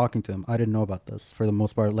talking to him. I didn't know about this for the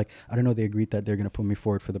most part. Like, I didn't know they agreed that they're going to put me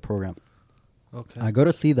forward for the program. Okay. I go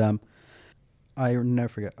to see them. I never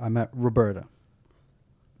forget. I met Roberta,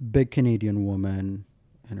 big Canadian woman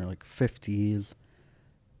in her like 50s.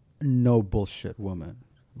 No bullshit woman.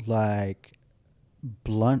 Like,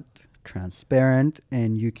 blunt, transparent,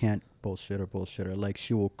 and you can't bullshit her. Like,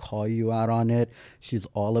 she will call you out on it. She's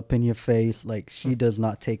all up in your face. Like, she does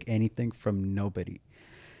not take anything from nobody.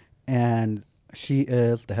 And she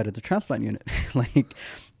is the head of the transplant unit. Like,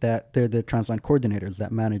 that they're the transplant coordinators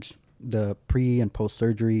that manage the pre and post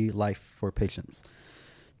surgery life for patients.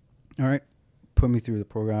 All right, put me through the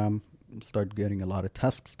program. Start getting a lot of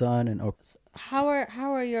tests done, and How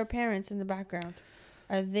are your parents in the background?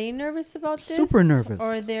 Are they nervous about this? Super nervous.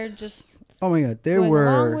 Or they're just oh my god, they going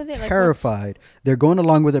along were with it? Like, terrified. They're going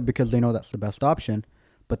along with it because they know that's the best option,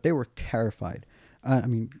 but they were terrified. I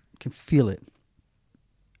mean, you can feel it.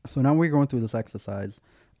 So now we're going through this exercise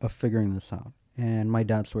of figuring this out. And my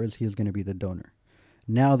dad swears he's going to be the donor.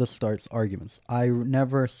 Now this starts arguments. I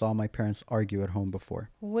never saw my parents argue at home before.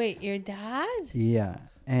 Wait, your dad? Yeah.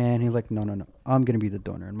 And he's like, no, I'm going to be the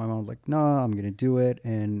donor. And my mom's like, no, I'm going to do it.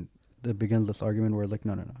 And it begins this argument where like,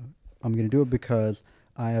 no. I'm going to do it because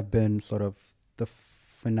I have been sort of the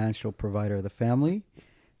financial provider of the family.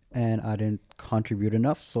 And I didn't contribute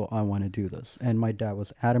enough, so I want to do this. And my dad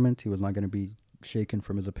was adamant. He was not going to be shaken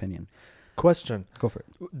from his opinion. Question. Go for it.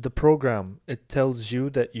 The program, it tells you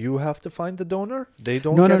that you have to find the donor? They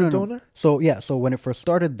don't No, get no, a donor? So, yeah. So when it first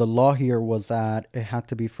started, the law here was that it had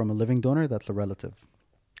to be from a living donor. That's a relative.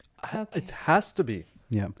 Okay. It has to be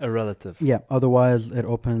Yeah. a relative. Yeah. Otherwise, it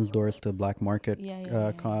opens doors to black market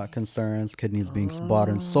Yeah. concerns, kidneys being bought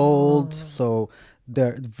and sold. So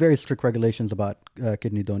there are very strict regulations about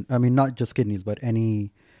kidney I mean, not just kidneys, but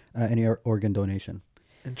any organ donation.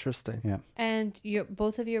 Interesting. Yeah. And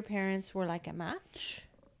both of your parents were like a match?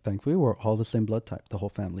 Thankfully, we're all the same blood type, the whole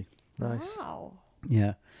family. Nice. Wow.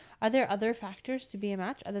 Yeah. Are there other factors to be a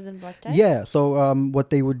match other than blood type? Yeah. So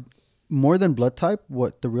what they would, more than blood type,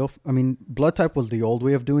 blood type was the old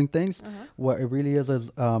way of doing things. Uh-huh. What it really is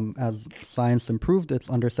as science improved, it's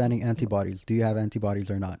understanding antibodies. Do you have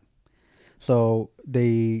antibodies or not? So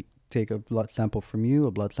they take a blood sample from you,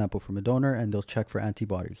 a blood sample from a donor, and they'll check for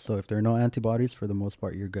antibodies. So if there are no antibodies, for the most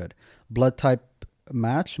part, you're good. Blood type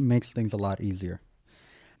match makes things a lot easier.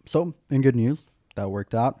 So, in good news, that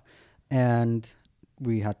worked out. And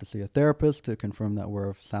we had to see a therapist to confirm that we're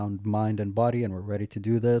of sound mind and body and we're ready to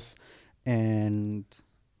do this. And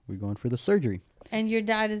we're going for the surgery. And your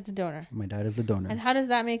dad is the donor. My dad is the donor. And how does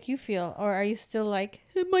that make you feel? Or are you still like,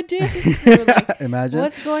 my dick is through? Like, Imagine.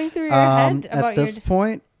 what's going through your head about at this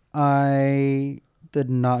point, I did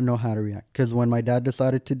not know how to react. Because when my dad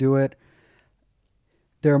decided to do it,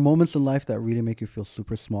 there are moments in life that really make you feel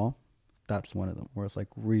super small. That's one of them, where it's like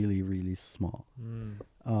really, really small.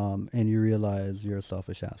 And you realize you're a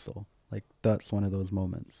selfish asshole. Like, that's one of those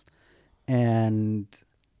moments. And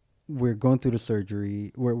we're going through the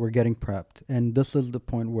surgery. We're getting prepped. And this is the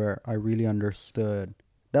point where I really understood.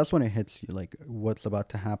 That's when it hits you, like, what's about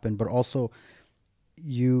to happen. But also,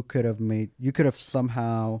 you could have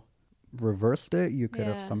somehow reversed it. You could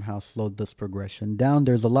have somehow slowed this progression down.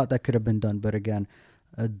 There's a lot that could have been done. But again,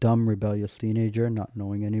 a dumb, rebellious teenager, not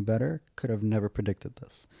knowing any better, could have never predicted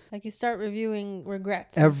this. Like, you start reviewing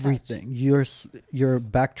regrets. Everything. You're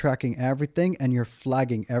backtracking everything, and you're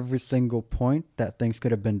flagging every single point that things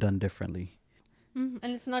could have been done differently. And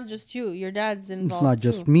it's not just you. Your dad's involved. It's not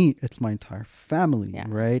just me. It's my entire family, Yeah.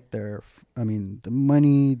 right? The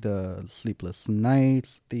money, the sleepless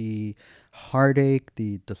nights, the heartache,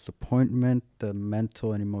 the disappointment, the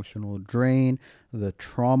mental and emotional drain, the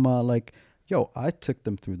trauma. Like, I took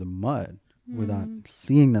them through the mud without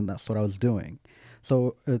seeing them. That's what I was doing.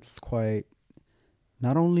 So it's quite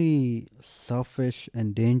not only selfish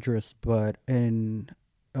and dangerous, but in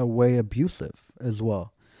a way abusive as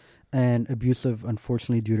well. And abusive,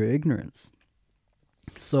 unfortunately, due to ignorance.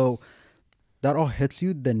 So that all hits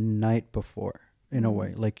you the night before, in a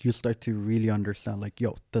way. Like, you start to really understand, like,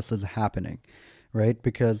 this is happening, right?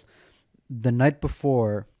 Because the night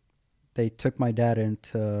before, they took my dad in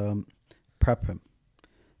to prep him.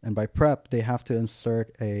 And by prep, they have to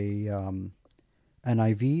insert an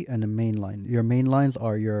IV and a main line. Your main lines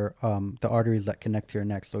are your the arteries that connect to your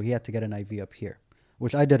neck. So he had to get an IV up here,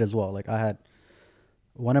 which I did as well. Like I had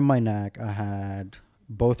one in my neck, I had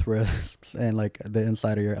both wrists, and like the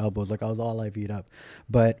inside of your elbows. Like I was all IV'd up.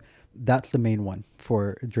 But that's the main one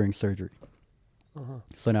for during surgery.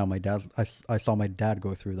 So now I saw my dad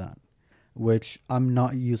go through that, which I'm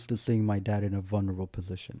not used to seeing my dad in a vulnerable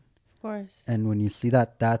position. Of course. And when you see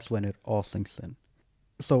that, that's when it all sinks in.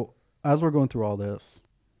 So as we're going through all this,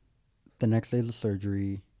 the next day is the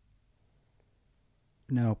surgery.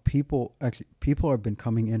 Now people have been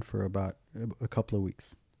coming in for about a couple of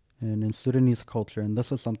weeks. And in Sudanese culture, and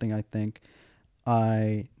this is something I think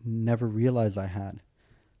I never realized I had,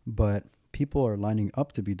 but people are lining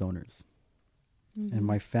up to be donors. Mm-hmm. And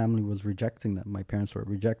my family was rejecting them. My parents were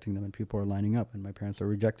rejecting them, and people are lining up, and my parents are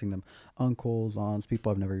rejecting them. Uncles, aunts,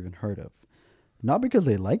 people I've never even heard of. Not because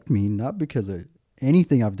they liked me, not because of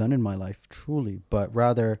anything I've done in my life, truly, but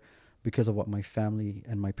rather because of what my family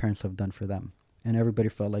and my parents have done for them. And everybody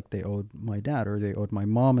felt like they owed my dad or they owed my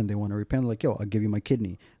mom, and they want to repay. Like, yo, I'll give you my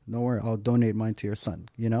kidney. Don't worry, I'll donate mine to your son.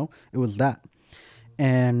 You know, it was that.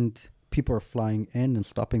 And people are flying in and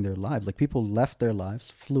stopping their lives. Like people left their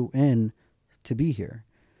lives, flew in to be here.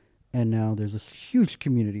 And now there's this huge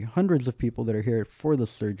community, hundreds of people that are here for the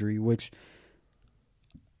surgery, which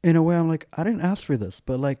in a way I'm like, I didn't ask for this,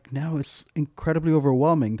 but like now it's incredibly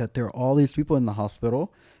overwhelming that there are all these people in the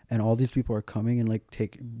hospital and all these people are coming and like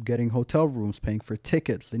getting hotel rooms, paying for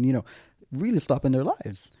tickets, and, you know, really stopping their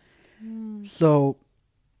lives. So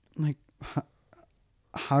like,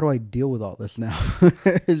 how do I deal with all this now?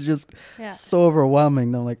 It's just so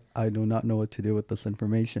overwhelming. I'm like, I do not know what to do with this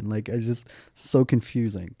information. Like, it's just so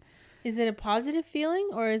confusing. Is it a positive feeling,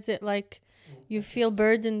 or is it like you feel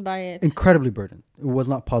burdened by it? Incredibly burdened. It was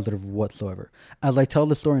not positive whatsoever. As I tell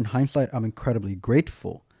the story in hindsight, I'm incredibly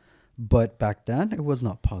grateful. But back then, it was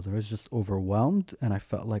not positive. I was just overwhelmed, and I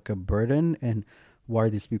felt like a burden. And why are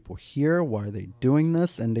these people here? Why are they doing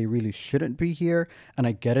this? And they really shouldn't be here. And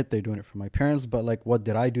I get it, they're doing it for my parents, but like, what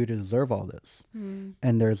did I do to deserve all this? And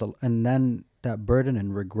then that burden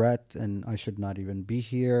and regret, and I should not even be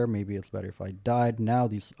here. Maybe it's better if I died. Now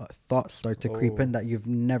these thoughts start to creep in that you've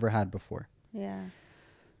never had before. Yeah.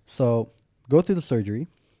 So go through the surgery.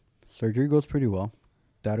 Surgery goes pretty well.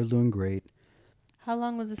 Dad is doing great. How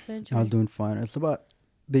long was the surgery? I was doing fine. It's about,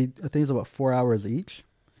 I think it's about 4 hours each.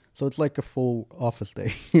 So it's like a full office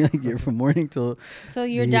day. Like from morning till So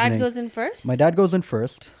your dad evening. goes in first? My dad goes in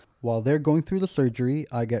first. While they're going through the surgery,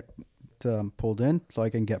 I get pulled in so I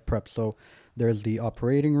can get prepped. So there's the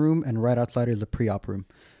operating room, and right outside is the pre-op room.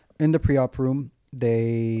 In the pre-op room,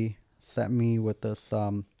 they set me with this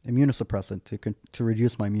immunosuppressant to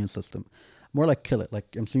reduce my immune system. More like kill it,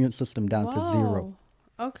 like immune system down to 0.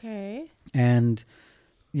 Okay. And,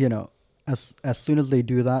 you know, as soon as they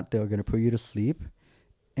do that, they're going to put you to sleep.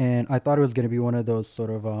 And I thought it was going to be one of those sort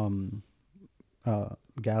of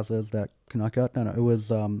gases that can knock you out. No,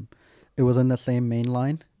 it was in the same main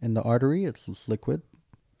line in the artery. It's liquid.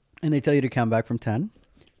 And they tell you to count back from 10.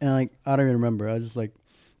 And like, I don't even remember. I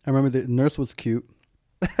remember the nurse was cute.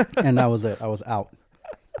 And that was it. I was out.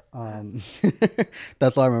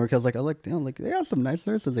 That's all I remember. Because I was like, damn, like they got some nice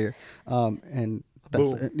nurses here. And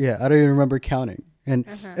that's it. Yeah, I don't even remember counting. And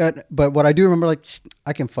but what I do remember, like,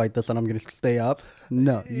 I can fight this and I'm gonna stay up.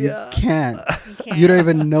 No, you can't. You don't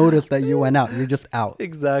even notice that you went out. You're just out.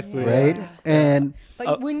 Exactly. Right. Yeah. And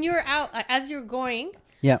But when you're out, as you're going,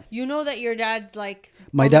 you know that your dad's like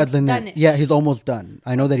my dad's in there. done-ish. Yeah, he's almost done.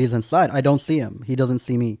 I know that he's inside. I don't see him. He doesn't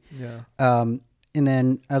see me. Yeah. And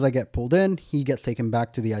then as I get pulled in, he gets taken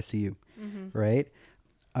back to the ICU. Right.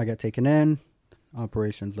 I get taken in.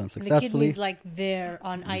 Operations done successfully. The kidney's like there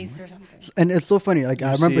on ice or something. And it's so funny. Like,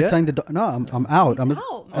 I remember telling the no, I'm out.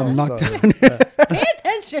 I'm knocked down. Pay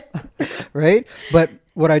attention. Right. But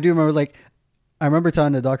what I do remember, like, I remember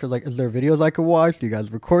telling the doctor, like, is there videos I could watch? Do you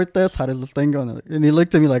guys record this? How does this thing go? And he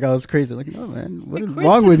looked at me like I was crazy. Like, no, man, what is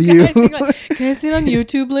wrong with you? Like, can I see it on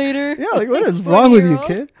YouTube later? Yeah, like, what is wrong with you,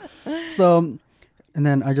 kid? So, and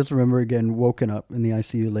then I just remember again woken up in the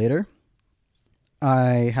ICU later.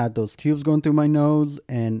 I had those tubes going through my nose,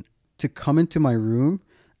 and to come into my room,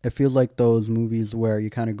 it feels like those movies where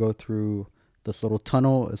you kind of go through this little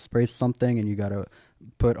tunnel, it sprays something, and you got to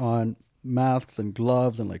put on masks and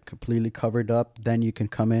gloves and like completely covered up. Then you can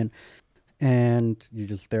come in, and you're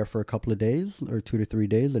just there for a couple of days or 2 to 3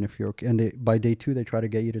 days. And if you're okay, and by day 2, they try to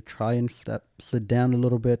get you to try and sit down a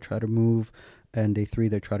little bit, try to move. And day 3,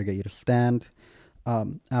 they try to get you to stand.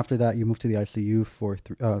 After that, you move to the ICU for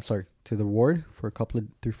to the ward for a couple of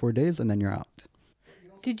 3-4 days, and then you're out.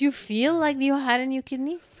 Did you feel like you had a new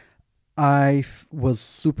kidney? I was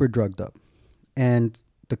super drugged up, and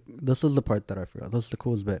this is the part that I forgot. This is the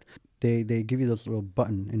coolest bit. They give you this little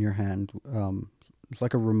button in your hand. It's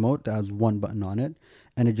like a remote that has one button on it,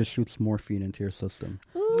 and it just shoots morphine into your system.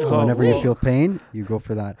 Ooh. So whenever you feel pain, you go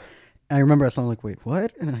for that. I remember I sounded like, wait,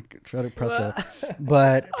 what? And I try to press it.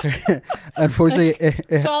 But unfortunately...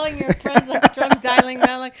 Calling your friends like drunk dialing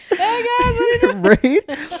down like, hey guys, what are you doing?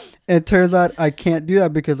 Right? It turns out I can't do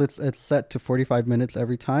that because it's set to 45 minutes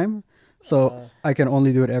every time. So I can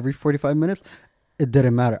only do it every 45 minutes. It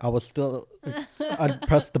didn't matter. I'd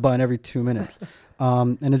press the button every 2 minutes.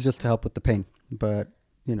 And it's just to help with the pain. But,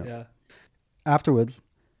 afterwards,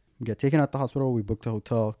 we get taken out the hospital. We booked a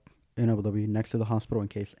hotel in Abu Dhabi next to the hospital in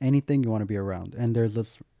case anything you want to be around. And there's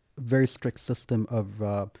this very strict system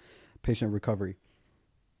of patient recovery.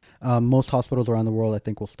 Most hospitals around the world, I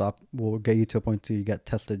think, will get you to a point to you get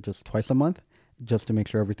tested just twice a month just to make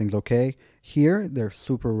sure everything's okay. Here, they're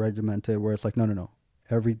super regimented where it's like, no.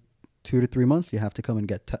 Every 2 to 3 months, you have to come and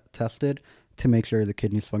get tested to make sure the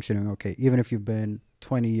kidney's functioning okay. Even if you've been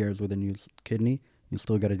 20 years with a new kidney, you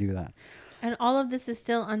still got to do that. And all of this is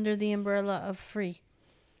still under the umbrella of free.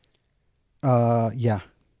 Yeah.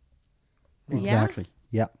 Exactly.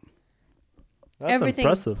 Yeah. That's everything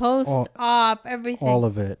impressive. Post-op, everything. All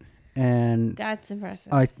of it. And that's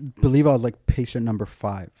impressive. I believe I was like patient number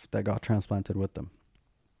 5 that got transplanted with them.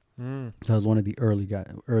 That was one of the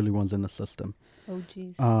early ones in the system. Oh,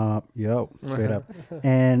 jeez. Straight up.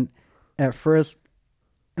 And at first,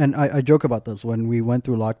 and I joke about this, when we went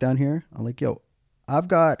through lockdown here, I'm like, I've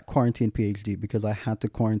got quarantine PhD because I had to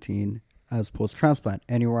quarantine as post-transplant.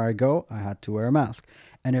 Anywhere I go, I had to wear a mask.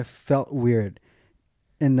 And it felt weird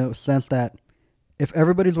in the sense that if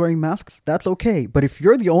everybody's wearing masks, that's okay. But if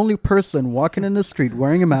you're the only person walking in the street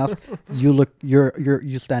wearing a mask, you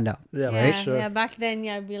stand out. Yeah, right? sure. Yeah, back then,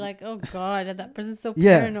 I'd be like, oh God, that person's so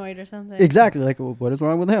Yeah. paranoid or something. Exactly. Like, what is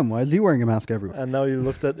wrong with him? Why is he wearing a mask everywhere? And now you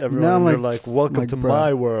looked at everyone Now I'm and you're like, like, welcome to bro,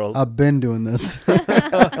 my world. I've been doing this.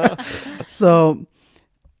 So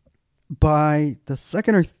by the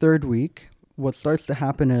 2nd or 3rd week, what starts to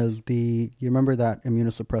happen is you remember that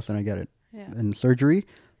immunosuppressant, I get it, in surgery,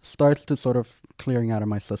 starts to sort of clearing out of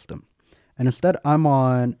my system. And instead, I'm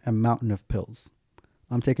on a mountain of pills.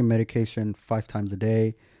 I'm taking medication 5 times a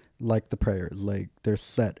day, like the prayers, like they're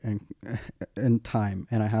set in time.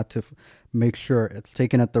 And I had to make sure it's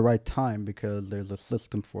taken at the right time because there's a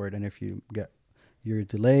system for it. And if you get your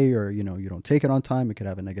delay or, you don't take it on time, it could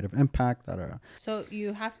have a negative impact. So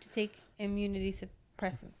you have to take immunity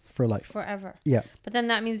suppressants. For life. Forever. Yeah. But then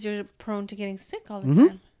that means you're prone to getting sick all the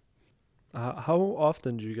time. How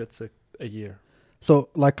often do you get sick a year? So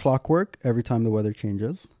like clockwork, every time the weather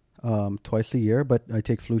changes, twice a year, but I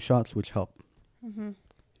take flu shots, which help.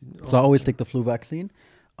 So I always take the flu vaccine.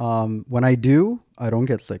 When I do, I don't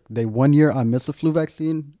get sick. 1 year I miss a flu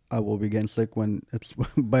vaccine, I will be getting sick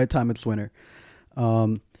by the time it's winter.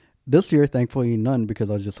 This year, thankfully, none because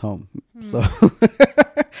I was just home.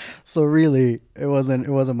 So really, it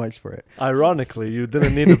wasn't much for it. Ironically, you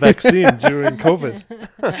didn't need a vaccine during COVID.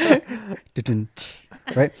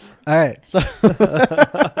 Right? All right.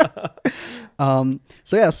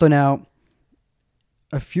 So now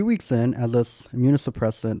a few weeks in, as this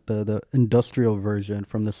immunosuppressant, the industrial version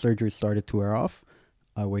from the surgery started to wear off,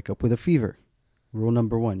 I wake up with a fever. Rule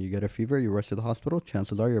number 1, you get a fever, you rush to the hospital,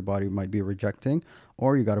 chances are your body might be rejecting,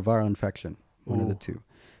 or you got a viral infection, one of the two.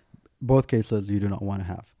 Both cases you do not want to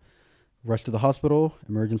have. Rush to the hospital,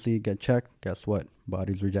 emergency, get checked, guess what?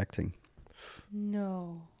 Body's rejecting.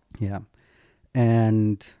 No. Yeah.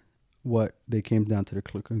 And what they came down to the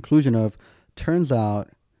conclusion of, turns out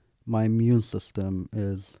my immune system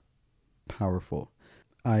is powerful.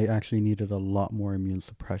 I actually needed a lot more immune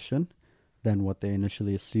suppression than what they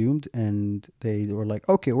initially assumed. And they were like,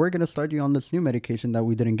 okay, we're going to start you on this new medication that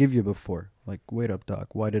we didn't give you before. Like, wait up,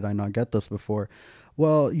 doc, why did I not get this before?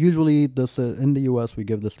 Well, usually this in the U.S., we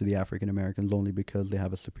give this to the African Americans only because they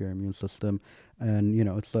have a superior immune system. And,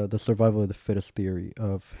 it's the survival of the fittest theory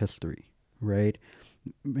of history, right?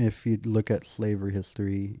 If you look at slavery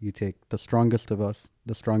history, you take the strongest of us,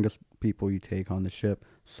 the strongest people you take on the ship.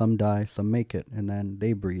 Some die, some make it, and then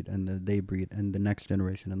they breed, and the next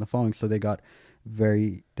generation and the following. So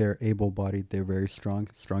they're able-bodied, they're very strong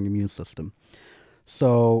immune system.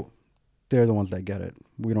 So they're the ones that get it.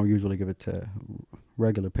 We don't usually give it to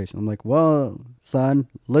regular patients. I'm like, well, son,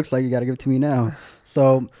 looks like you got to give it to me now.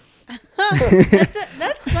 So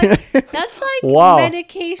that's like Wow.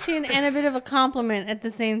 medication and a bit of a compliment at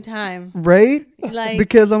the same time, right? like,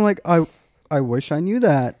 Because I'm like, I wish I knew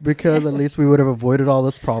that, because at least we would have avoided all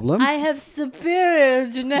this problem. I have superior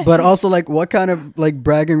genetics. But also, like, what kind of like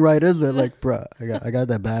bragging right is it? Like, bruh, I got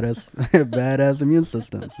that badass immune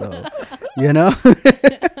system. So, you know.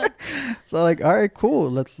 So like, all right,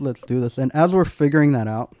 cool. Let's do this. And as we're figuring that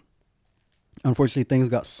out, unfortunately, things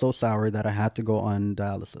got so sour that I had to go on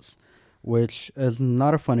dialysis, which is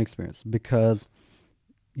not a fun experience, because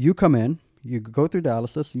you come in, you go through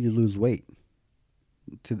dialysis, you lose weight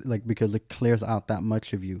because it clears out that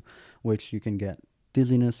much of you, which you can get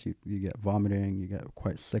dizziness, you get vomiting, you get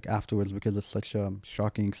quite sick afterwards, because it's such a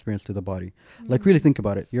shocking experience to the body. Like, really think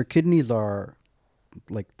about it. Your kidneys are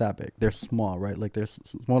like that big. They're small, right? Like, they're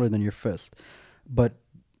smaller than your fist. But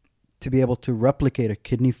to be able to replicate a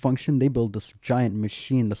kidney function, they build this giant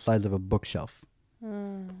machine the size of a bookshelf.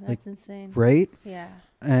 That's like, insane. Right? Yeah.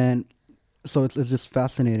 And so it's just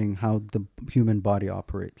fascinating how the human body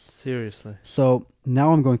operates. Seriously. So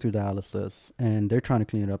now I'm going through dialysis, and they're trying to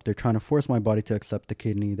clean it up. They're trying to force my body to accept the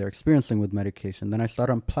kidney they're experiencing with medication. Then I start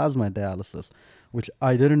on plasma dialysis, which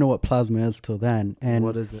I didn't know what plasma is till then. And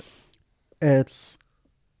what is it? It's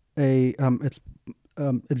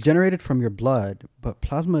it's generated from your blood, but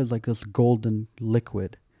plasma is like this golden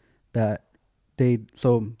liquid that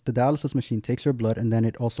so the dialysis machine takes your blood, and then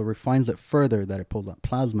it also refines it further, that it pulls out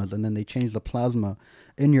plasmas, and then they change the plasma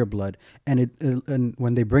in your blood, and and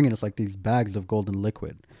when they bring it, it's like these bags of golden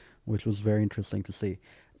liquid, which was very interesting to see.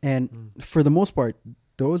 And for the most part,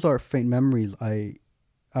 those are faint memories. I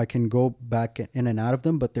can go back in and out of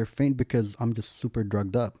them, but they're faint because I'm just super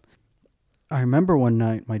drugged up. I remember one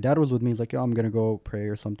night my dad was with me. He's like, "Yo, I'm gonna go pray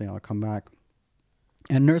or something. I'll come back."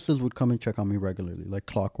 And nurses would come and check on me regularly, like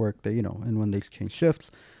clockwork. They, and when they change shifts,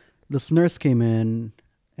 this nurse came in,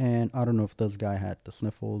 and I don't know if this guy had the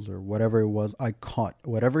sniffles or whatever it was. I caught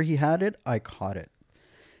whatever he had it. I caught it,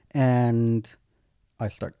 and I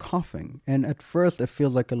start coughing. And at first, it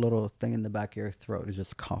feels like a little thing in the back of your throat. It's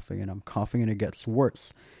just coughing, and I'm coughing, and it gets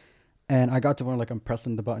worse. And I got to where, like, I'm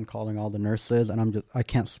pressing the button, calling all the nurses, and I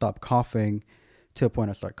can't stop coughing. To a point,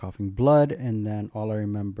 I start coughing blood, and then all I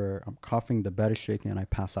remember, I'm coughing, the bed is shaking, and I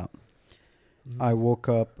pass out. I woke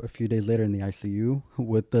up a few days later in the ICU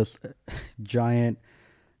with this giant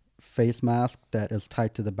face mask that is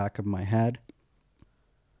tied to the back of my head,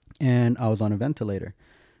 and I was on a ventilator.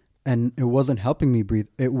 And it wasn't helping me breathe.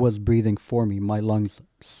 It was breathing for me. My lungs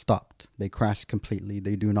stopped. They crashed completely.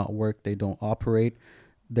 They do not work. They don't operate.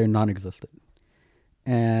 They're non-existent.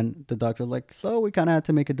 And the doctor was like, so we kind of had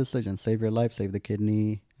to make a decision. Save your life, save the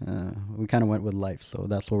kidney. We kind of went with life. So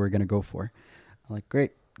that's what we're going to go for. I'm like,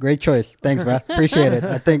 great choice. Thanks, Brad. Appreciate it.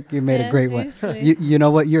 I think you made a great one. You know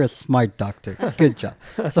what? You're a smart doctor. Good job.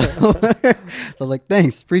 So I was like,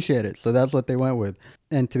 thanks. Appreciate it. So that's what they went with.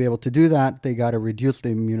 And to be able to do that, they got to reduce the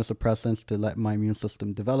immunosuppressants to let my immune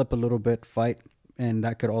system develop a little bit, fight. And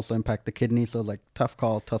that could also impact the kidney. So like, tough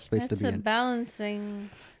call, tough space to be in. That's a balancing.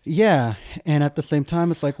 Yeah. And at the same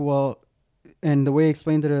time, it's like, well, and the way he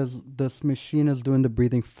explained it is this machine is doing the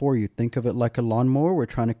breathing for you. Think of it like a lawnmower. We're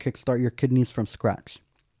trying to kickstart your kidneys from scratch.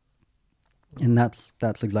 And that's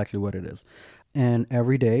exactly what it is. And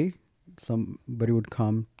every day, somebody would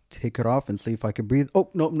come, take it off and see if I could breathe. Oh,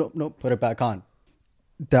 no, put it back on.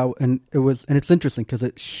 And it's interesting because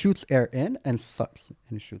it shoots air in and sucks.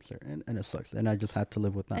 And it shoots air in and it sucks. And I just had to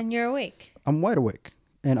live with that. And you're awake. I'm wide awake.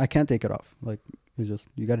 And I can't take it off. Like, it's just,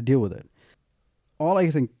 you got to deal with it. All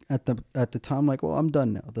I think at the time, like, well, I'm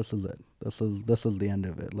done now. This is it. This is the end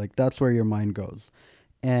of it. Like, that's where your mind goes.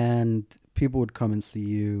 And people would come and see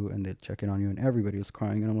you, and they'd check in on you, and everybody was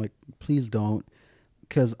crying. And I'm like, please don't,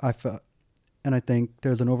 because I felt, and I think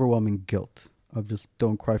there's an overwhelming guilt of just,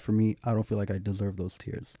 don't cry for me. I don't feel like I deserve those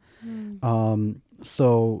tears.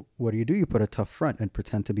 So what do? You put a tough front and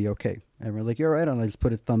pretend to be okay. And we're like, you're right. And I just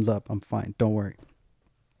put a thumbs up. I'm fine. Don't worry.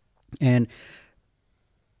 And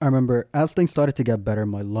I remember as things started to get better,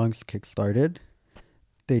 my lungs kick-started.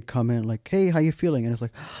 They'd come in like, hey, how you feeling? And it's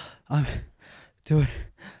like, I'm doing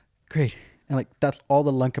great. And like, that's all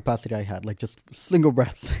the lung capacity I had, like just single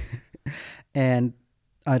breaths. And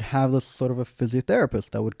I'd have this sort of a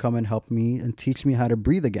physiotherapist that would come and help me and teach me how to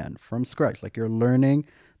breathe again from scratch. Like, you're learning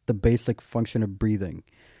the basic function of breathing.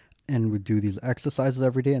 And we do these exercises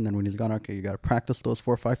every day. And then when he's gone, okay, you got to practice those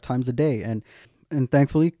 4 or 5 times a day. And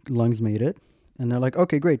thankfully, lungs made it. And they're like,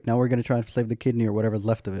 okay, great. Now we're going to try to save the kidney or whatever's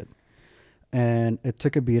left of it. And it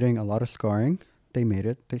took a beating, a lot of scarring. They made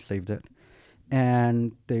it. They saved it.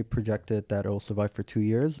 And they projected that it'll survive for 2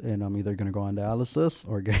 years. And I'm either going to go on dialysis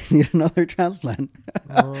or need another transplant.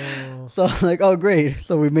 So I'm like, oh, great.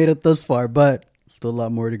 So we made it this far, but still a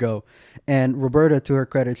lot more to go. And Roberta, to her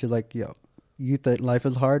credit, she's like, yo, you think life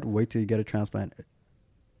is hard? Wait till you get a transplant.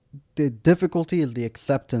 the difficulty is the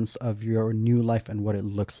acceptance of your new life and what it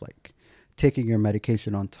looks like. Taking your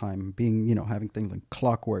medication on time, being, having things like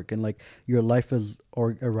clockwork, and like your life is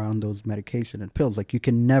around those medication and pills. Like you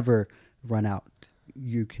can never run out.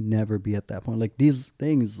 You can never be at that point. Like these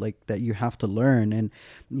things like that you have to learn, and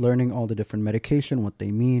learning all the different medication, what they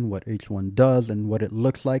mean, what each one does, and what it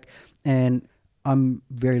looks like. And I'm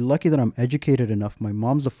very lucky that I'm educated enough. My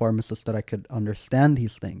mom's a pharmacist that I could understand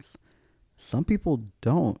these things. Some people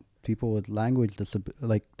don't. People with language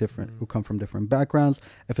different, who come from different backgrounds.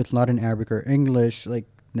 If it's not in Arabic or English, like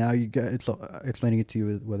now you get it's explaining it to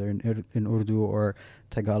you whether in Urdu or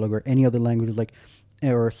Tagalog or any other languages, like,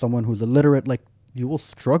 or someone who's illiterate, like you will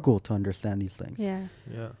struggle to understand these things. Yeah.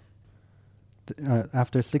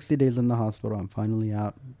 After 60 days in the hospital, I'm finally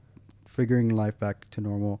out, figuring life back to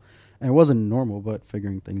normal. And it wasn't normal, but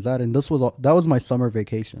figuring things out. And that was my summer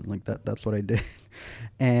vacation. Like that's what I did.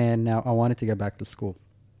 And now I wanted to get back to school.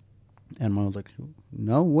 And mom was like,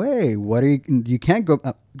 "No way! You can't go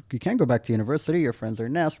back to university. Your friends are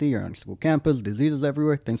nasty. You're on school campus. Diseases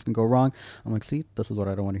everywhere. Things can go wrong." I'm like, "See, this is what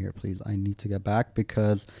I don't want to hear. Please, I need to get back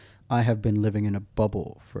because I have been living in a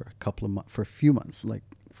bubble for a few months, like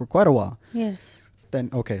for quite a while." Yes. Then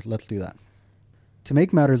okay, let's do that. To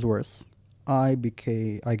make matters worse, I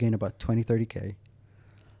gained about 30K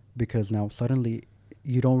because now suddenly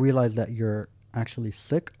you don't realize that you're actually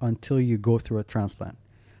sick until you go through a transplant.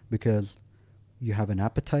 Because you have an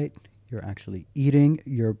appetite, you're actually eating,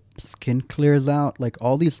 your skin clears out, like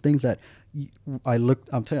all these things that I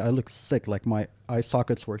look sick, like my eye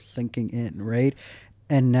sockets were sinking in, right?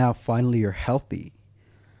 And now finally you're healthy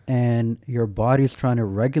and your body's trying to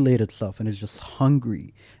regulate itself and it's just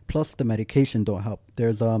hungry. Plus the medication don't help.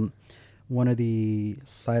 There's one of the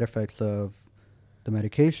side effects of the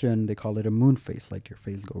medication, they call it a moon face, like your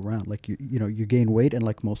face go round, like you gain weight and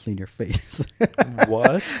like mostly in your face.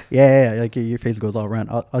 What? Yeah, like your face goes all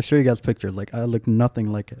round. I'll show you guys pictures. Like I look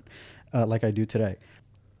nothing like it, like I do today.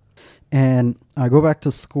 And I go back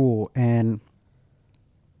to school and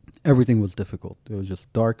everything was difficult. It was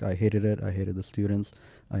just dark. I hated it. I hated the students.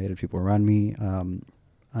 I hated people around me.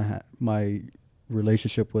 I had my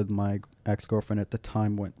relationship with my ex-girlfriend at the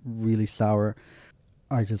time went really sour.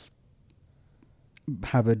 I just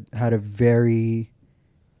had a very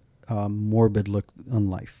morbid look on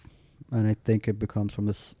life, and I think it becomes from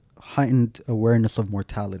this heightened awareness of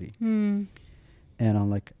mortality. And I'm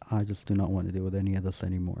like, I just do not want to deal with any of this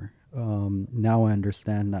anymore. Now I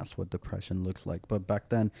understand that's what depression looks like, but back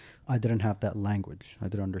then I didn't have that language. I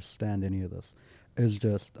didn't understand any of this. It's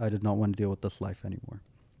just I did not want to deal with this life anymore.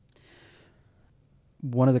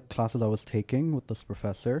 One of the classes I was taking with this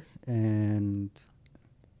professor, and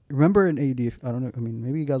remember in AD, I don't know, I mean,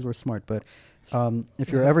 maybe you guys were smart, but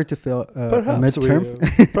if you're ever to fail a midterm,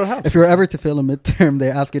 if you're ever to fail a midterm,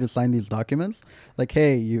 they ask you to sign these documents. Like,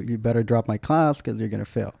 hey, you better drop my class because you're going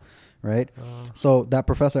to fail, right? So that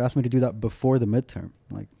professor asked me to do that before the midterm.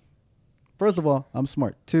 Like, first of all, I'm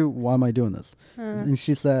smart. Two, why am I doing this? And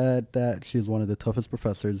she said that she's one of the toughest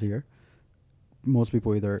professors here. Most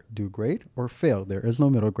people either do great or fail. There is no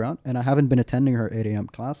middle ground. And I haven't been attending her 8 a.m.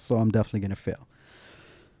 class, so I'm definitely going to fail.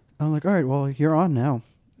 I'm like, all right, well, you're on now.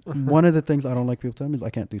 One of the things I don't like people telling me is I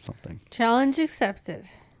can't do something. Challenge accepted.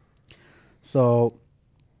 So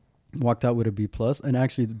walked out with a B+, and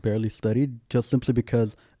actually barely studied just simply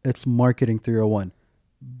because it's marketing 301.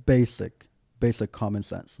 Basic common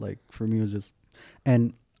sense. Like for me, it was just,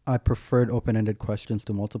 and I preferred open-ended questions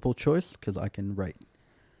to multiple choice because I can write.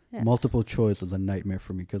 Yeah. Multiple choice is a nightmare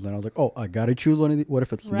for me because then I was like, oh, I got to choose one of these. What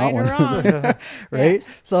if it's right not one of them? Right? Yeah.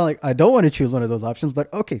 So like, I don't want to choose one of those options,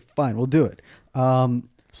 but okay, fine, we'll do it.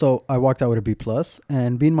 So I walked out with a B+,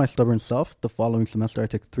 and being my stubborn self, the following semester I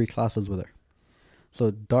took 3 classes with her.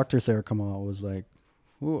 So Dr. Sarah Kamal was like,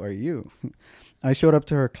 who are you? I showed up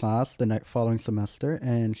to her class the following semester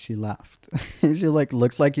and she laughed. She like,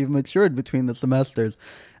 looks like you've matured between the semesters.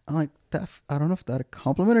 I'm like, I don't know if that's a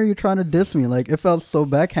compliment or you're trying to diss me. Like, it felt so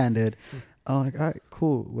backhanded. I'm like, all right,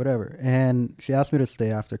 cool, whatever. And she asked me to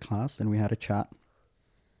stay after class and we had a chat.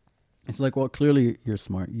 It's like, well, clearly you're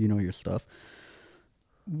smart. You know your stuff.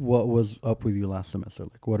 What was up with you last semester?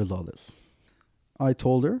 Like, what is all this? I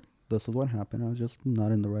told her this is what happened. I was just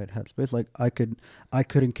not in the right headspace. Like, I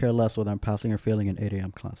couldn't care less whether I'm passing or failing an 8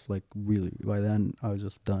 a.m. class. Like, really. By then, I was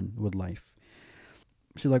just done with life.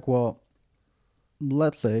 She's like, well,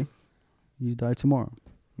 let's say you die tomorrow.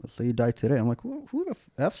 Let's say you die today. I'm like, who the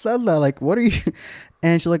F says that? Like, what are you?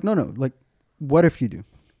 And she's like, no. Like, what if you do?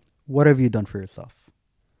 What have you done for yourself?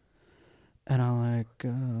 And I'm like,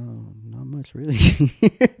 not much really.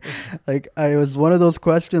 Like, it was one of those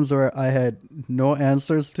questions where I had no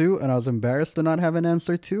answers to, and I was embarrassed to not have an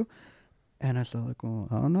answer to. And I said, like, well,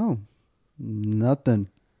 I don't know. Nothing.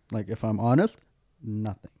 Like, if I'm honest,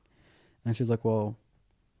 nothing. And she's like, well,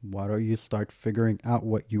 why don't you start figuring out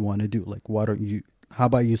what you want to do? Like, how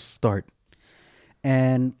about you start?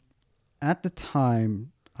 And at the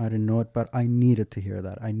time, I didn't know it, but I needed to hear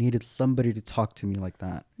that. I needed somebody to talk to me like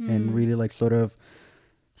that and really like sort of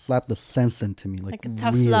slap the sense into me. Like a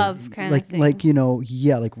tough really, love kind of thing. Like,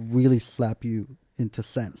 like really slap you into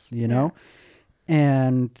sense, you know?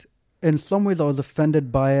 And in some ways I was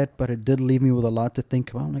offended by it, but it did leave me with a lot to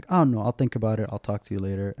think about. I'm like, oh no, I'll think about it. I'll talk to you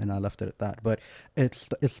later. And I left it at that. But it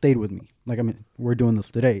stayed with me. Like, I mean, we're doing this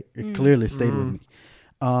today. It clearly stayed with me.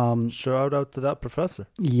 Shout out to that professor.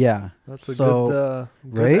 Yeah. That's a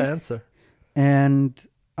good right? answer. And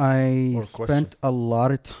I Or spent a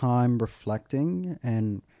lot of time reflecting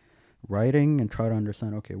and writing and try to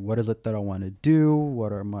understand, okay, what is it that I want to do?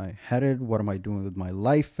 What am I headed? What am I doing with my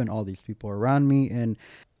life and all these people around me? And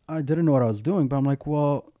I didn't know what I was doing, but I'm like,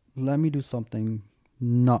 well, let me do something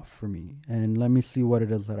not for me and let me see what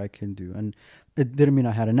it is that I can do. And it didn't mean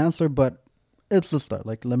I had an answer, but it's the start.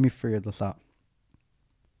 Like, let me figure this out.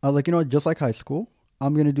 I was like, you know what, just like high school,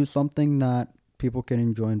 I'm going to do something that people can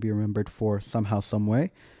enjoy and be remembered for somehow, some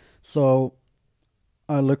way. So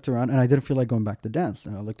I looked around and I didn't feel like going back to dance.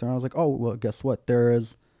 And I looked around, I was like, oh, well, guess what? There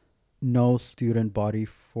is no student body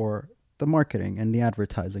for the marketing and the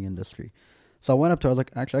advertising industry. So I went up to her, I was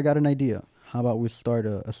like, actually, I got an idea. How about we start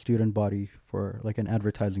a student body for like an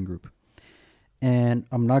advertising group? And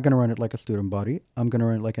I'm not going to run it like a student body. I'm going to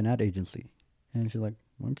run it like an ad agency. And she's like,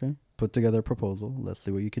 okay, put together a proposal. Let's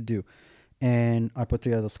see what you could do. And I put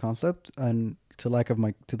together this concept, and to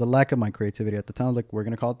the lack of my creativity at the time, I was like, we're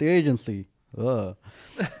going to call it the agency. Ugh.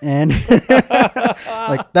 And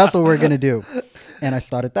like, that's what we're going to do. And I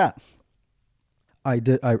started that.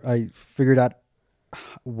 I figured out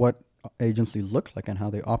what agencies look like and how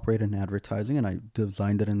they operate in advertising, and I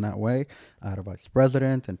designed it in that way. I had a vice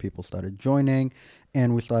president and people started joining,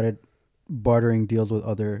 and we started bartering deals with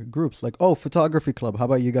other groups like, oh, photography club, how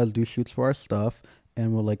about you guys do shoots for our stuff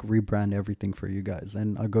and we'll like rebrand everything for you guys.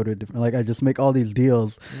 And I go to different, like, I just make all these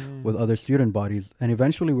deals with other student bodies, and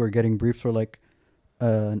eventually we're getting briefs for like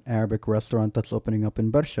an Arabic restaurant that's opening up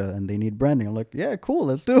in Bersha and they need branding. I'm like, yeah, cool,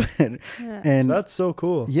 let's do it. And that's so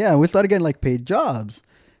cool. Yeah, we started getting like paid jobs.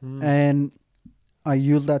 And I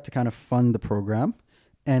used that to kind of fund the program.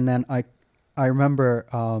 And then I remember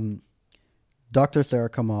Dr. Sarah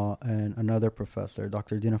Kamal and another professor,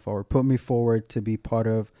 Dr. Dina Fawar, put me forward to be part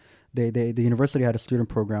of, the university had a student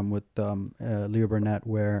program with Leo Burnett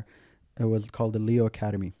where it was called the Leo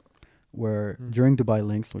Academy, where during Dubai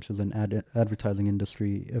Links, which is an advertising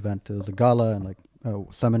industry event, it was a gala and like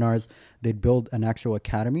seminars, they'd build an actual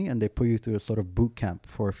academy and they put you through a sort of boot camp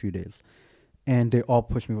for a few days. And they all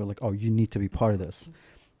pushed me, were like, oh, you need to be part of this.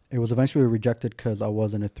 It was eventually rejected because I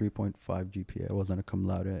wasn't a 3.5 GPA. I wasn't a cum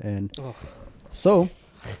laude. And so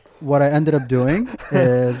what I ended up doing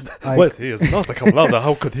is... Wait, he is not a cum laude.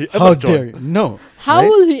 How could he ever how join? dare you? No. How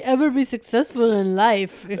will he ever be successful in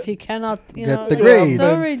life if he cannot, get the grades?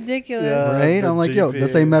 So ridiculous. Yeah, right? I'm like, yo, GPA.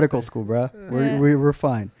 this ain't medical school, bruh. We're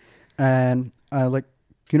fine. And I was like,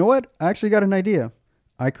 you know what? I actually got an idea.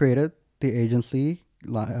 I created the agency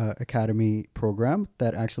academy program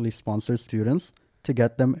that actually sponsors students to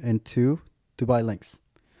get them into Dubai Links.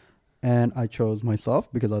 And I chose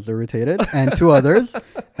myself because I was irritated and two others,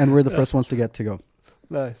 and we're the first ones to get to go.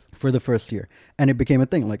 Nice. For the first year. And it became a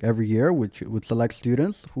thing. Like every year, which would select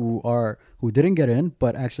students who didn't get in,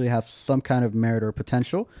 but actually have some kind of merit or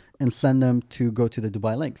potential, and send them to go to the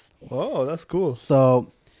Dubai Links. Oh, that's cool.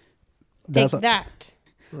 So Take that.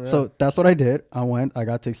 Yeah. So that's what I did. I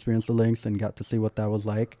got to experience the links and got to see what that was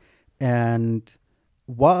like. And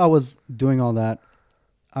while I was doing all that,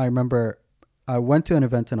 I remember I went to an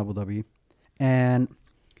event in Abu Dhabi, and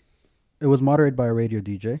it was moderated by a radio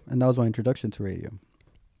DJ, and that was my introduction to radio.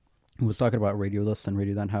 He was talking about Radio This and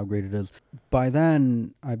Radio That and how great it is. By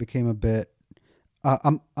then, I became a bit...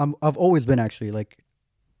 I've always been actually like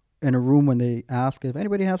in a room when they ask if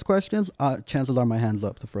anybody has questions, chances are my hand's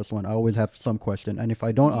up, the first one. I always have some question. And if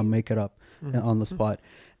I don't, I'll make it up on the spot.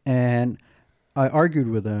 And I argued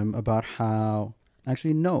with him about how,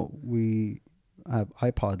 actually, no, we have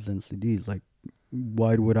iPods and CDs. Like,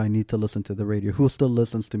 why would I need to listen to the radio? Who still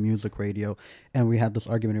listens to music radio? And we had this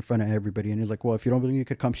argument in front of everybody. And he's like, well, if you don't believe, you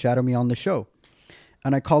could come shadow me on the show.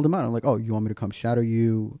 And I called him out. I'm like, oh, you want me to come shadow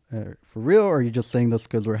you for real? Or are you just saying this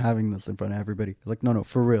because we're having this in front of everybody? He's like, no,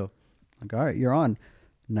 for real. I'm like, all right, you're on.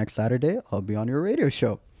 Next Saturday, I'll be on your radio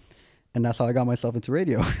show. And that's how I got myself into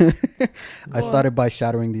radio. I started by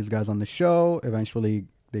shadowing these guys on the show. Eventually,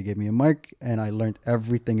 they gave me a mic, and I learned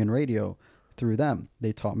everything in radio through them.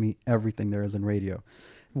 They taught me everything there is in radio.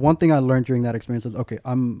 One thing I learned during that experience is, okay,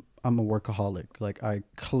 I'm a workaholic. Like, I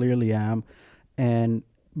clearly am. And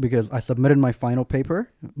because I submitted my final paper,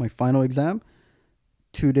 my final exam,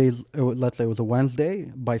 2 days, let's say it was a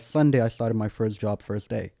Wednesday. By Sunday, I started my first job, first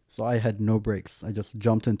day. So I had no breaks. I just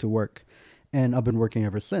jumped into work. And I've been working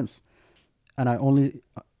ever since. And I only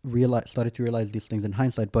started to realize these things in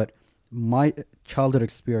hindsight. But my childhood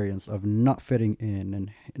experience of not fitting in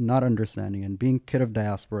and not understanding and being kid of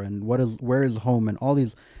diaspora and where is home and all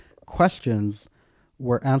these questions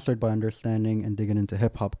were answered by understanding and digging into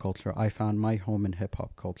hip hop culture. I found my home in hip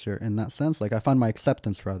hop culture in that sense. Like, I found my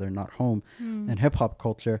acceptance, rather, not home in hip hop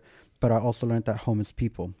culture. But I also learned that home is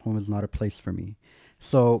people. Home is not a place for me.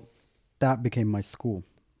 So that became my school.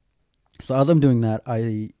 So as I'm doing that,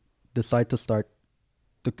 I decide to start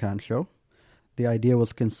the Can Show. The idea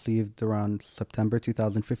was conceived around September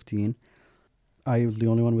 2015. I was the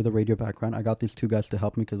only one with a radio background. I got these two guys to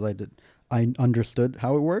help me because I understood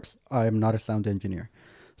how it works. I am not a sound engineer.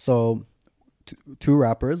 So two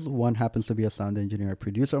rappers, one happens to be a sound engineer, a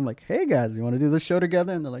producer. I'm like, hey guys, you want to do this show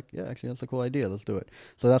together? And they're like, yeah, actually that's a cool idea. Let's do it.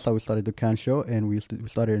 So that's how we started the Can Show, and we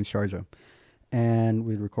started in Sharjah. And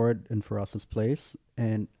we'd record in Faraz's place.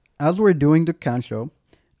 And as we're doing the Can Show,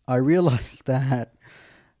 I realized that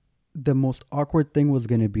the most awkward thing was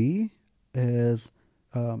going to be is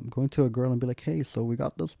going to a girl and be like, hey, so we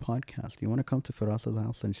got this podcast. Do you want to come to Faraz's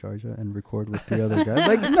house in Sharjah and record with the other guys?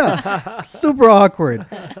 Like, no, super awkward.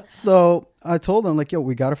 So I told them, like, yo,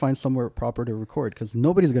 we got to find somewhere proper to record because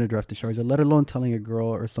nobody's going to drive to Sharjah, let alone telling a girl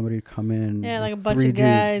or somebody to come in. Yeah, like a bunch of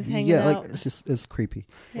guys hanging out. Yeah, like, it's creepy.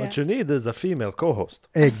 Yeah. What you need is a female co-host.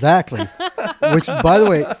 Exactly. Which, by the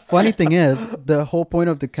way, funny thing is, the whole point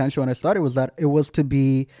of the Can Show when I started was that it was to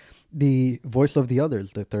be the voice of the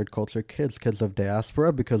others, the third culture kids of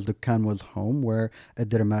diaspora, because the Can was home where it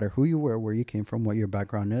didn't matter who you were, where you came from, what your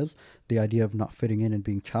background is. The idea of not fitting in and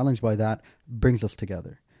being challenged by that brings us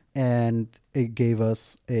together. And it gave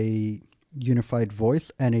us a unified voice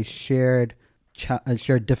and a shared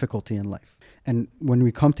difficulty in life. And when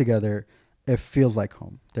we come together, it feels like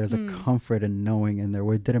home. There's a comfort in knowing in there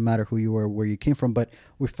where it didn't matter who you were, where you came from, but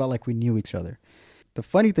we felt like we knew each other. The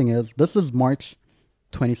funny thing is, this is March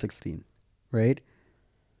 2016, right?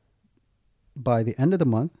 By the end of the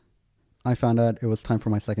month, I found out it was time for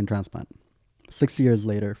my second transplant. 6 years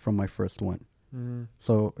later from my first one.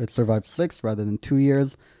 So it survived 6 rather than 2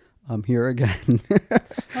 years. I'm here again.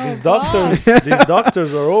 These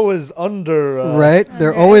doctors are always under right?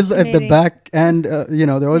 They're always at the back end,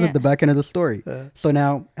 they're always at the back end of the story. So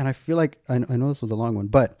now, and I feel like, I know this was a long one,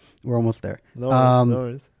 but we're almost there. No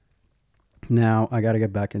worries. Now I got to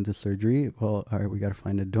get back into surgery. Well, all right, we got to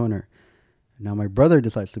find a donor. Now my brother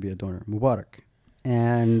decides to be a donor, Mubarak.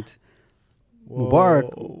 And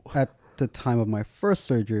Mubarak, at the time of my first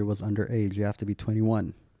surgery, was underage. You have to be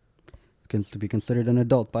 21 to be considered an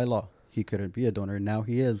adult by law. He couldn't be a donor. Now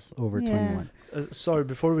he is over 21. Sorry,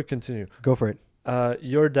 before we continue. Go for it.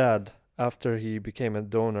 Your dad, after he became a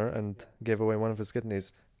donor and gave away one of his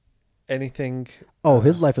kidneys, anything...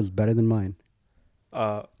 his life is better than mine.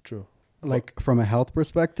 True. Like, from a health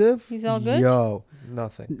perspective, he's all good? Yo,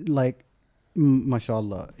 nothing. Like,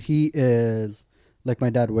 mashallah. He is, like,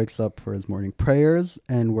 my dad wakes up for his morning prayers,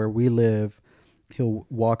 and where we live, he'll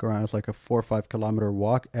walk around. It's like a 4 or 5 kilometer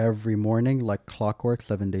walk every morning, like clockwork,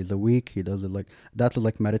 7 days a week. He does it that's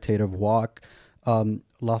a meditative walk.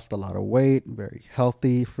 Lost a lot of weight, very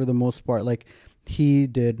healthy for the most part. Like, he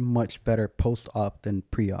did much better post-op than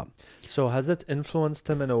pre-op. So has it influenced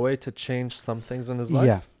him in a way to change some things in his life?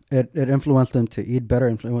 Yeah. It influenced him to eat better,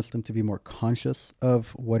 influenced him to be more conscious of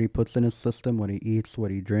what he puts in his system, what he eats,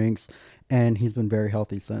 what he drinks, and he's been very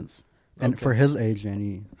healthy since. And for his age,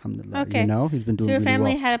 and alhamdulillah, he's been doing really well. So your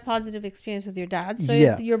family had a positive experience with your dad. So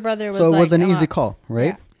your brother was So it was an easy call,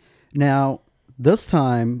 right? Yeah. Now, this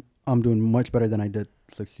time, I'm doing much better than I did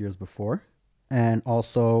 6 years before. And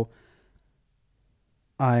also,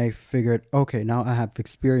 I figured, okay, now I have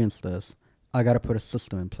experienced this. I got to put a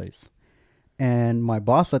system in place. And my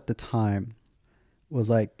boss at the time was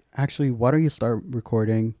like, actually, why don't you start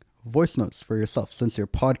recording voice notes for yourself? Since you're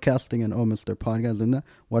podcasting and Mr. Podcast and that,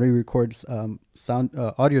 why don't you record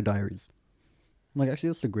audio diaries? I'm like, actually,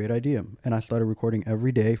 that's a great idea. And I started recording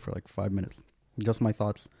every day for like 5 minutes. Just my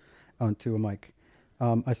thoughts onto a mic.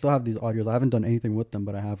 I still have these audios. I haven't done anything with them,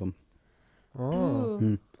 but I have them.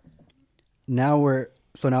 Oh. Now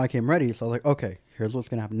I came ready. So I was like, okay, here's what's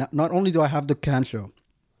going to happen. Not only do I have the Can Show,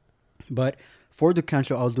 but for the Can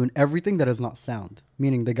Show, I was doing everything that is not sound.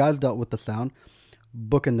 Meaning the guys dealt with the sound,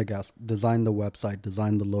 booking the guests, design the website,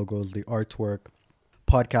 design the logos, the artwork,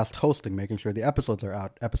 podcast hosting, making sure the episodes are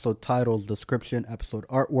out, episode titles, description, episode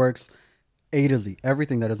artworks, A to Z.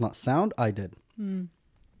 Everything that is not sound, I did.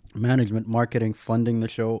 Management, marketing, funding the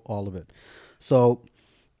show, all of it. So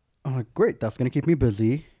I'm like, great, that's going to keep me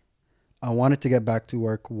busy. I wanted to get back to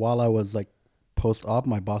work while I was like post-op.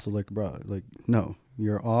 My boss was like, bro, like, no,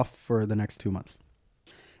 you're off for the next 2 months.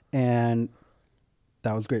 And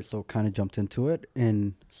that was great. So kind of jumped into it,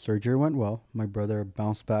 and surgery went well. My brother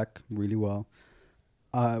bounced back really well.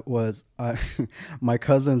 My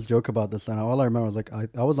cousins joke about this, and all I remember was like,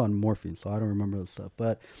 I was on morphine, so I don't remember this stuff.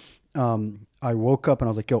 But I woke up and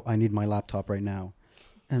I was like, yo, I need my laptop right now.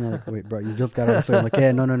 And they're like, wait, bro, you just got out of surgery. I'm like,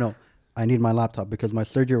 yeah, no. I need my laptop because my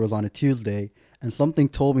surgery was on a Tuesday, and something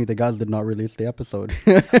told me the guys did not release the episode.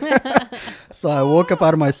 So I woke up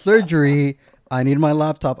out of my surgery. I need my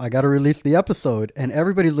laptop. I got to release the episode. And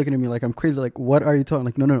everybody's looking at me like I'm crazy. Like, what are you talking?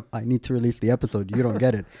 Like, no. I need to release the episode. You don't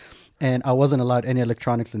get it. And I wasn't allowed any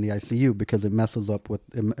electronics in the ICU because it messes with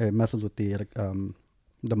the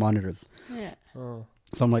monitors. Yeah. Oh.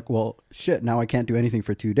 So I'm like, well, shit, now I can't do anything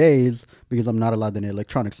for 2 days because I'm not allowed any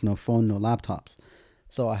electronics, no phone, no laptops.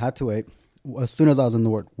 So I had to wait. As soon as I was in the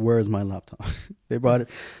ward, where is my laptop? They brought it.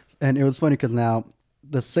 And it was funny because now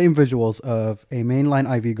the same visuals of a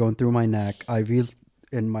mainline IV going through my neck, IVs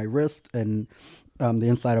in my wrist and the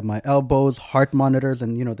inside of my elbows, heart monitors.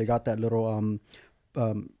 And, they got that little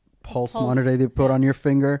pulse monitor they put on your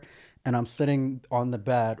finger. And I'm sitting on the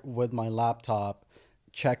bed with my laptop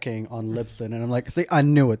checking on Libsyn, and I'm like, see, I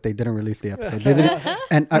knew it. They didn't release the episode. They didn't,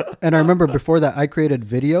 and I remember before that I created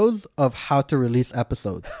videos of how to release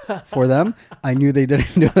episodes for them. I knew they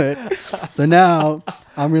didn't do it, so now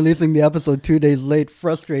I'm releasing the episode 2 days late,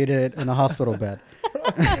 frustrated in a hospital bed.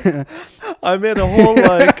 I made a whole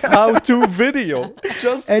how-to video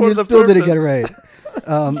just and for you the still purpose. didn't get it right.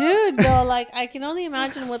 Dude, though, I can only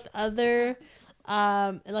imagine what other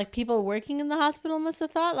people working in the hospital must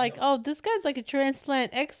have thought. Like, oh, this guy's like a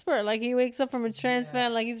transplant expert. Like, he wakes up from a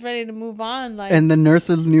transplant, like he's ready to move on. Like, and the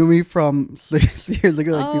nurses knew me from 6 years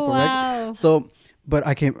ago. Like, people, wow. right? So, but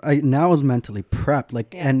I now was mentally prepped.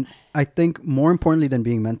 Like, and I think more importantly than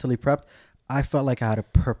being mentally prepped, I felt like I had a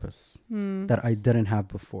purpose that I didn't have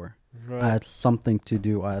before. Right. I had something to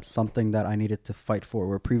do. I had something that I needed to fight for,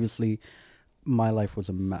 where previously my life was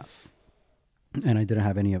a mess and I didn't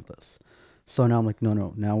have any of this. So now I'm like,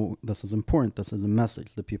 no, now this is important. This is a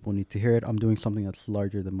message. The people need to hear it. I'm doing something that's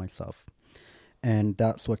larger than myself. And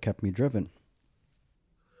that's what kept me driven.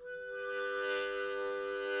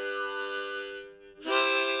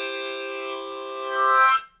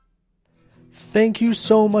 Thank you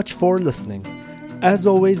so much for listening. As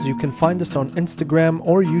always, you can find us on Instagram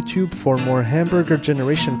or YouTube for more Hamburger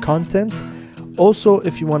Generation content. Also,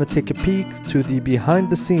 if you want to take a peek to the behind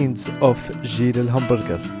the scenes of Gir el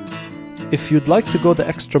Hamburger. If you'd like to go the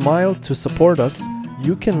extra mile to support us,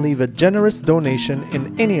 you can leave a generous donation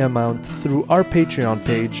in any amount through our Patreon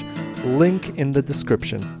page, link in the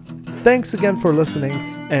description. Thanks again for listening,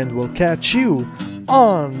 and we'll catch you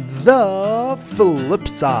on the flip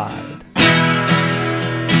side.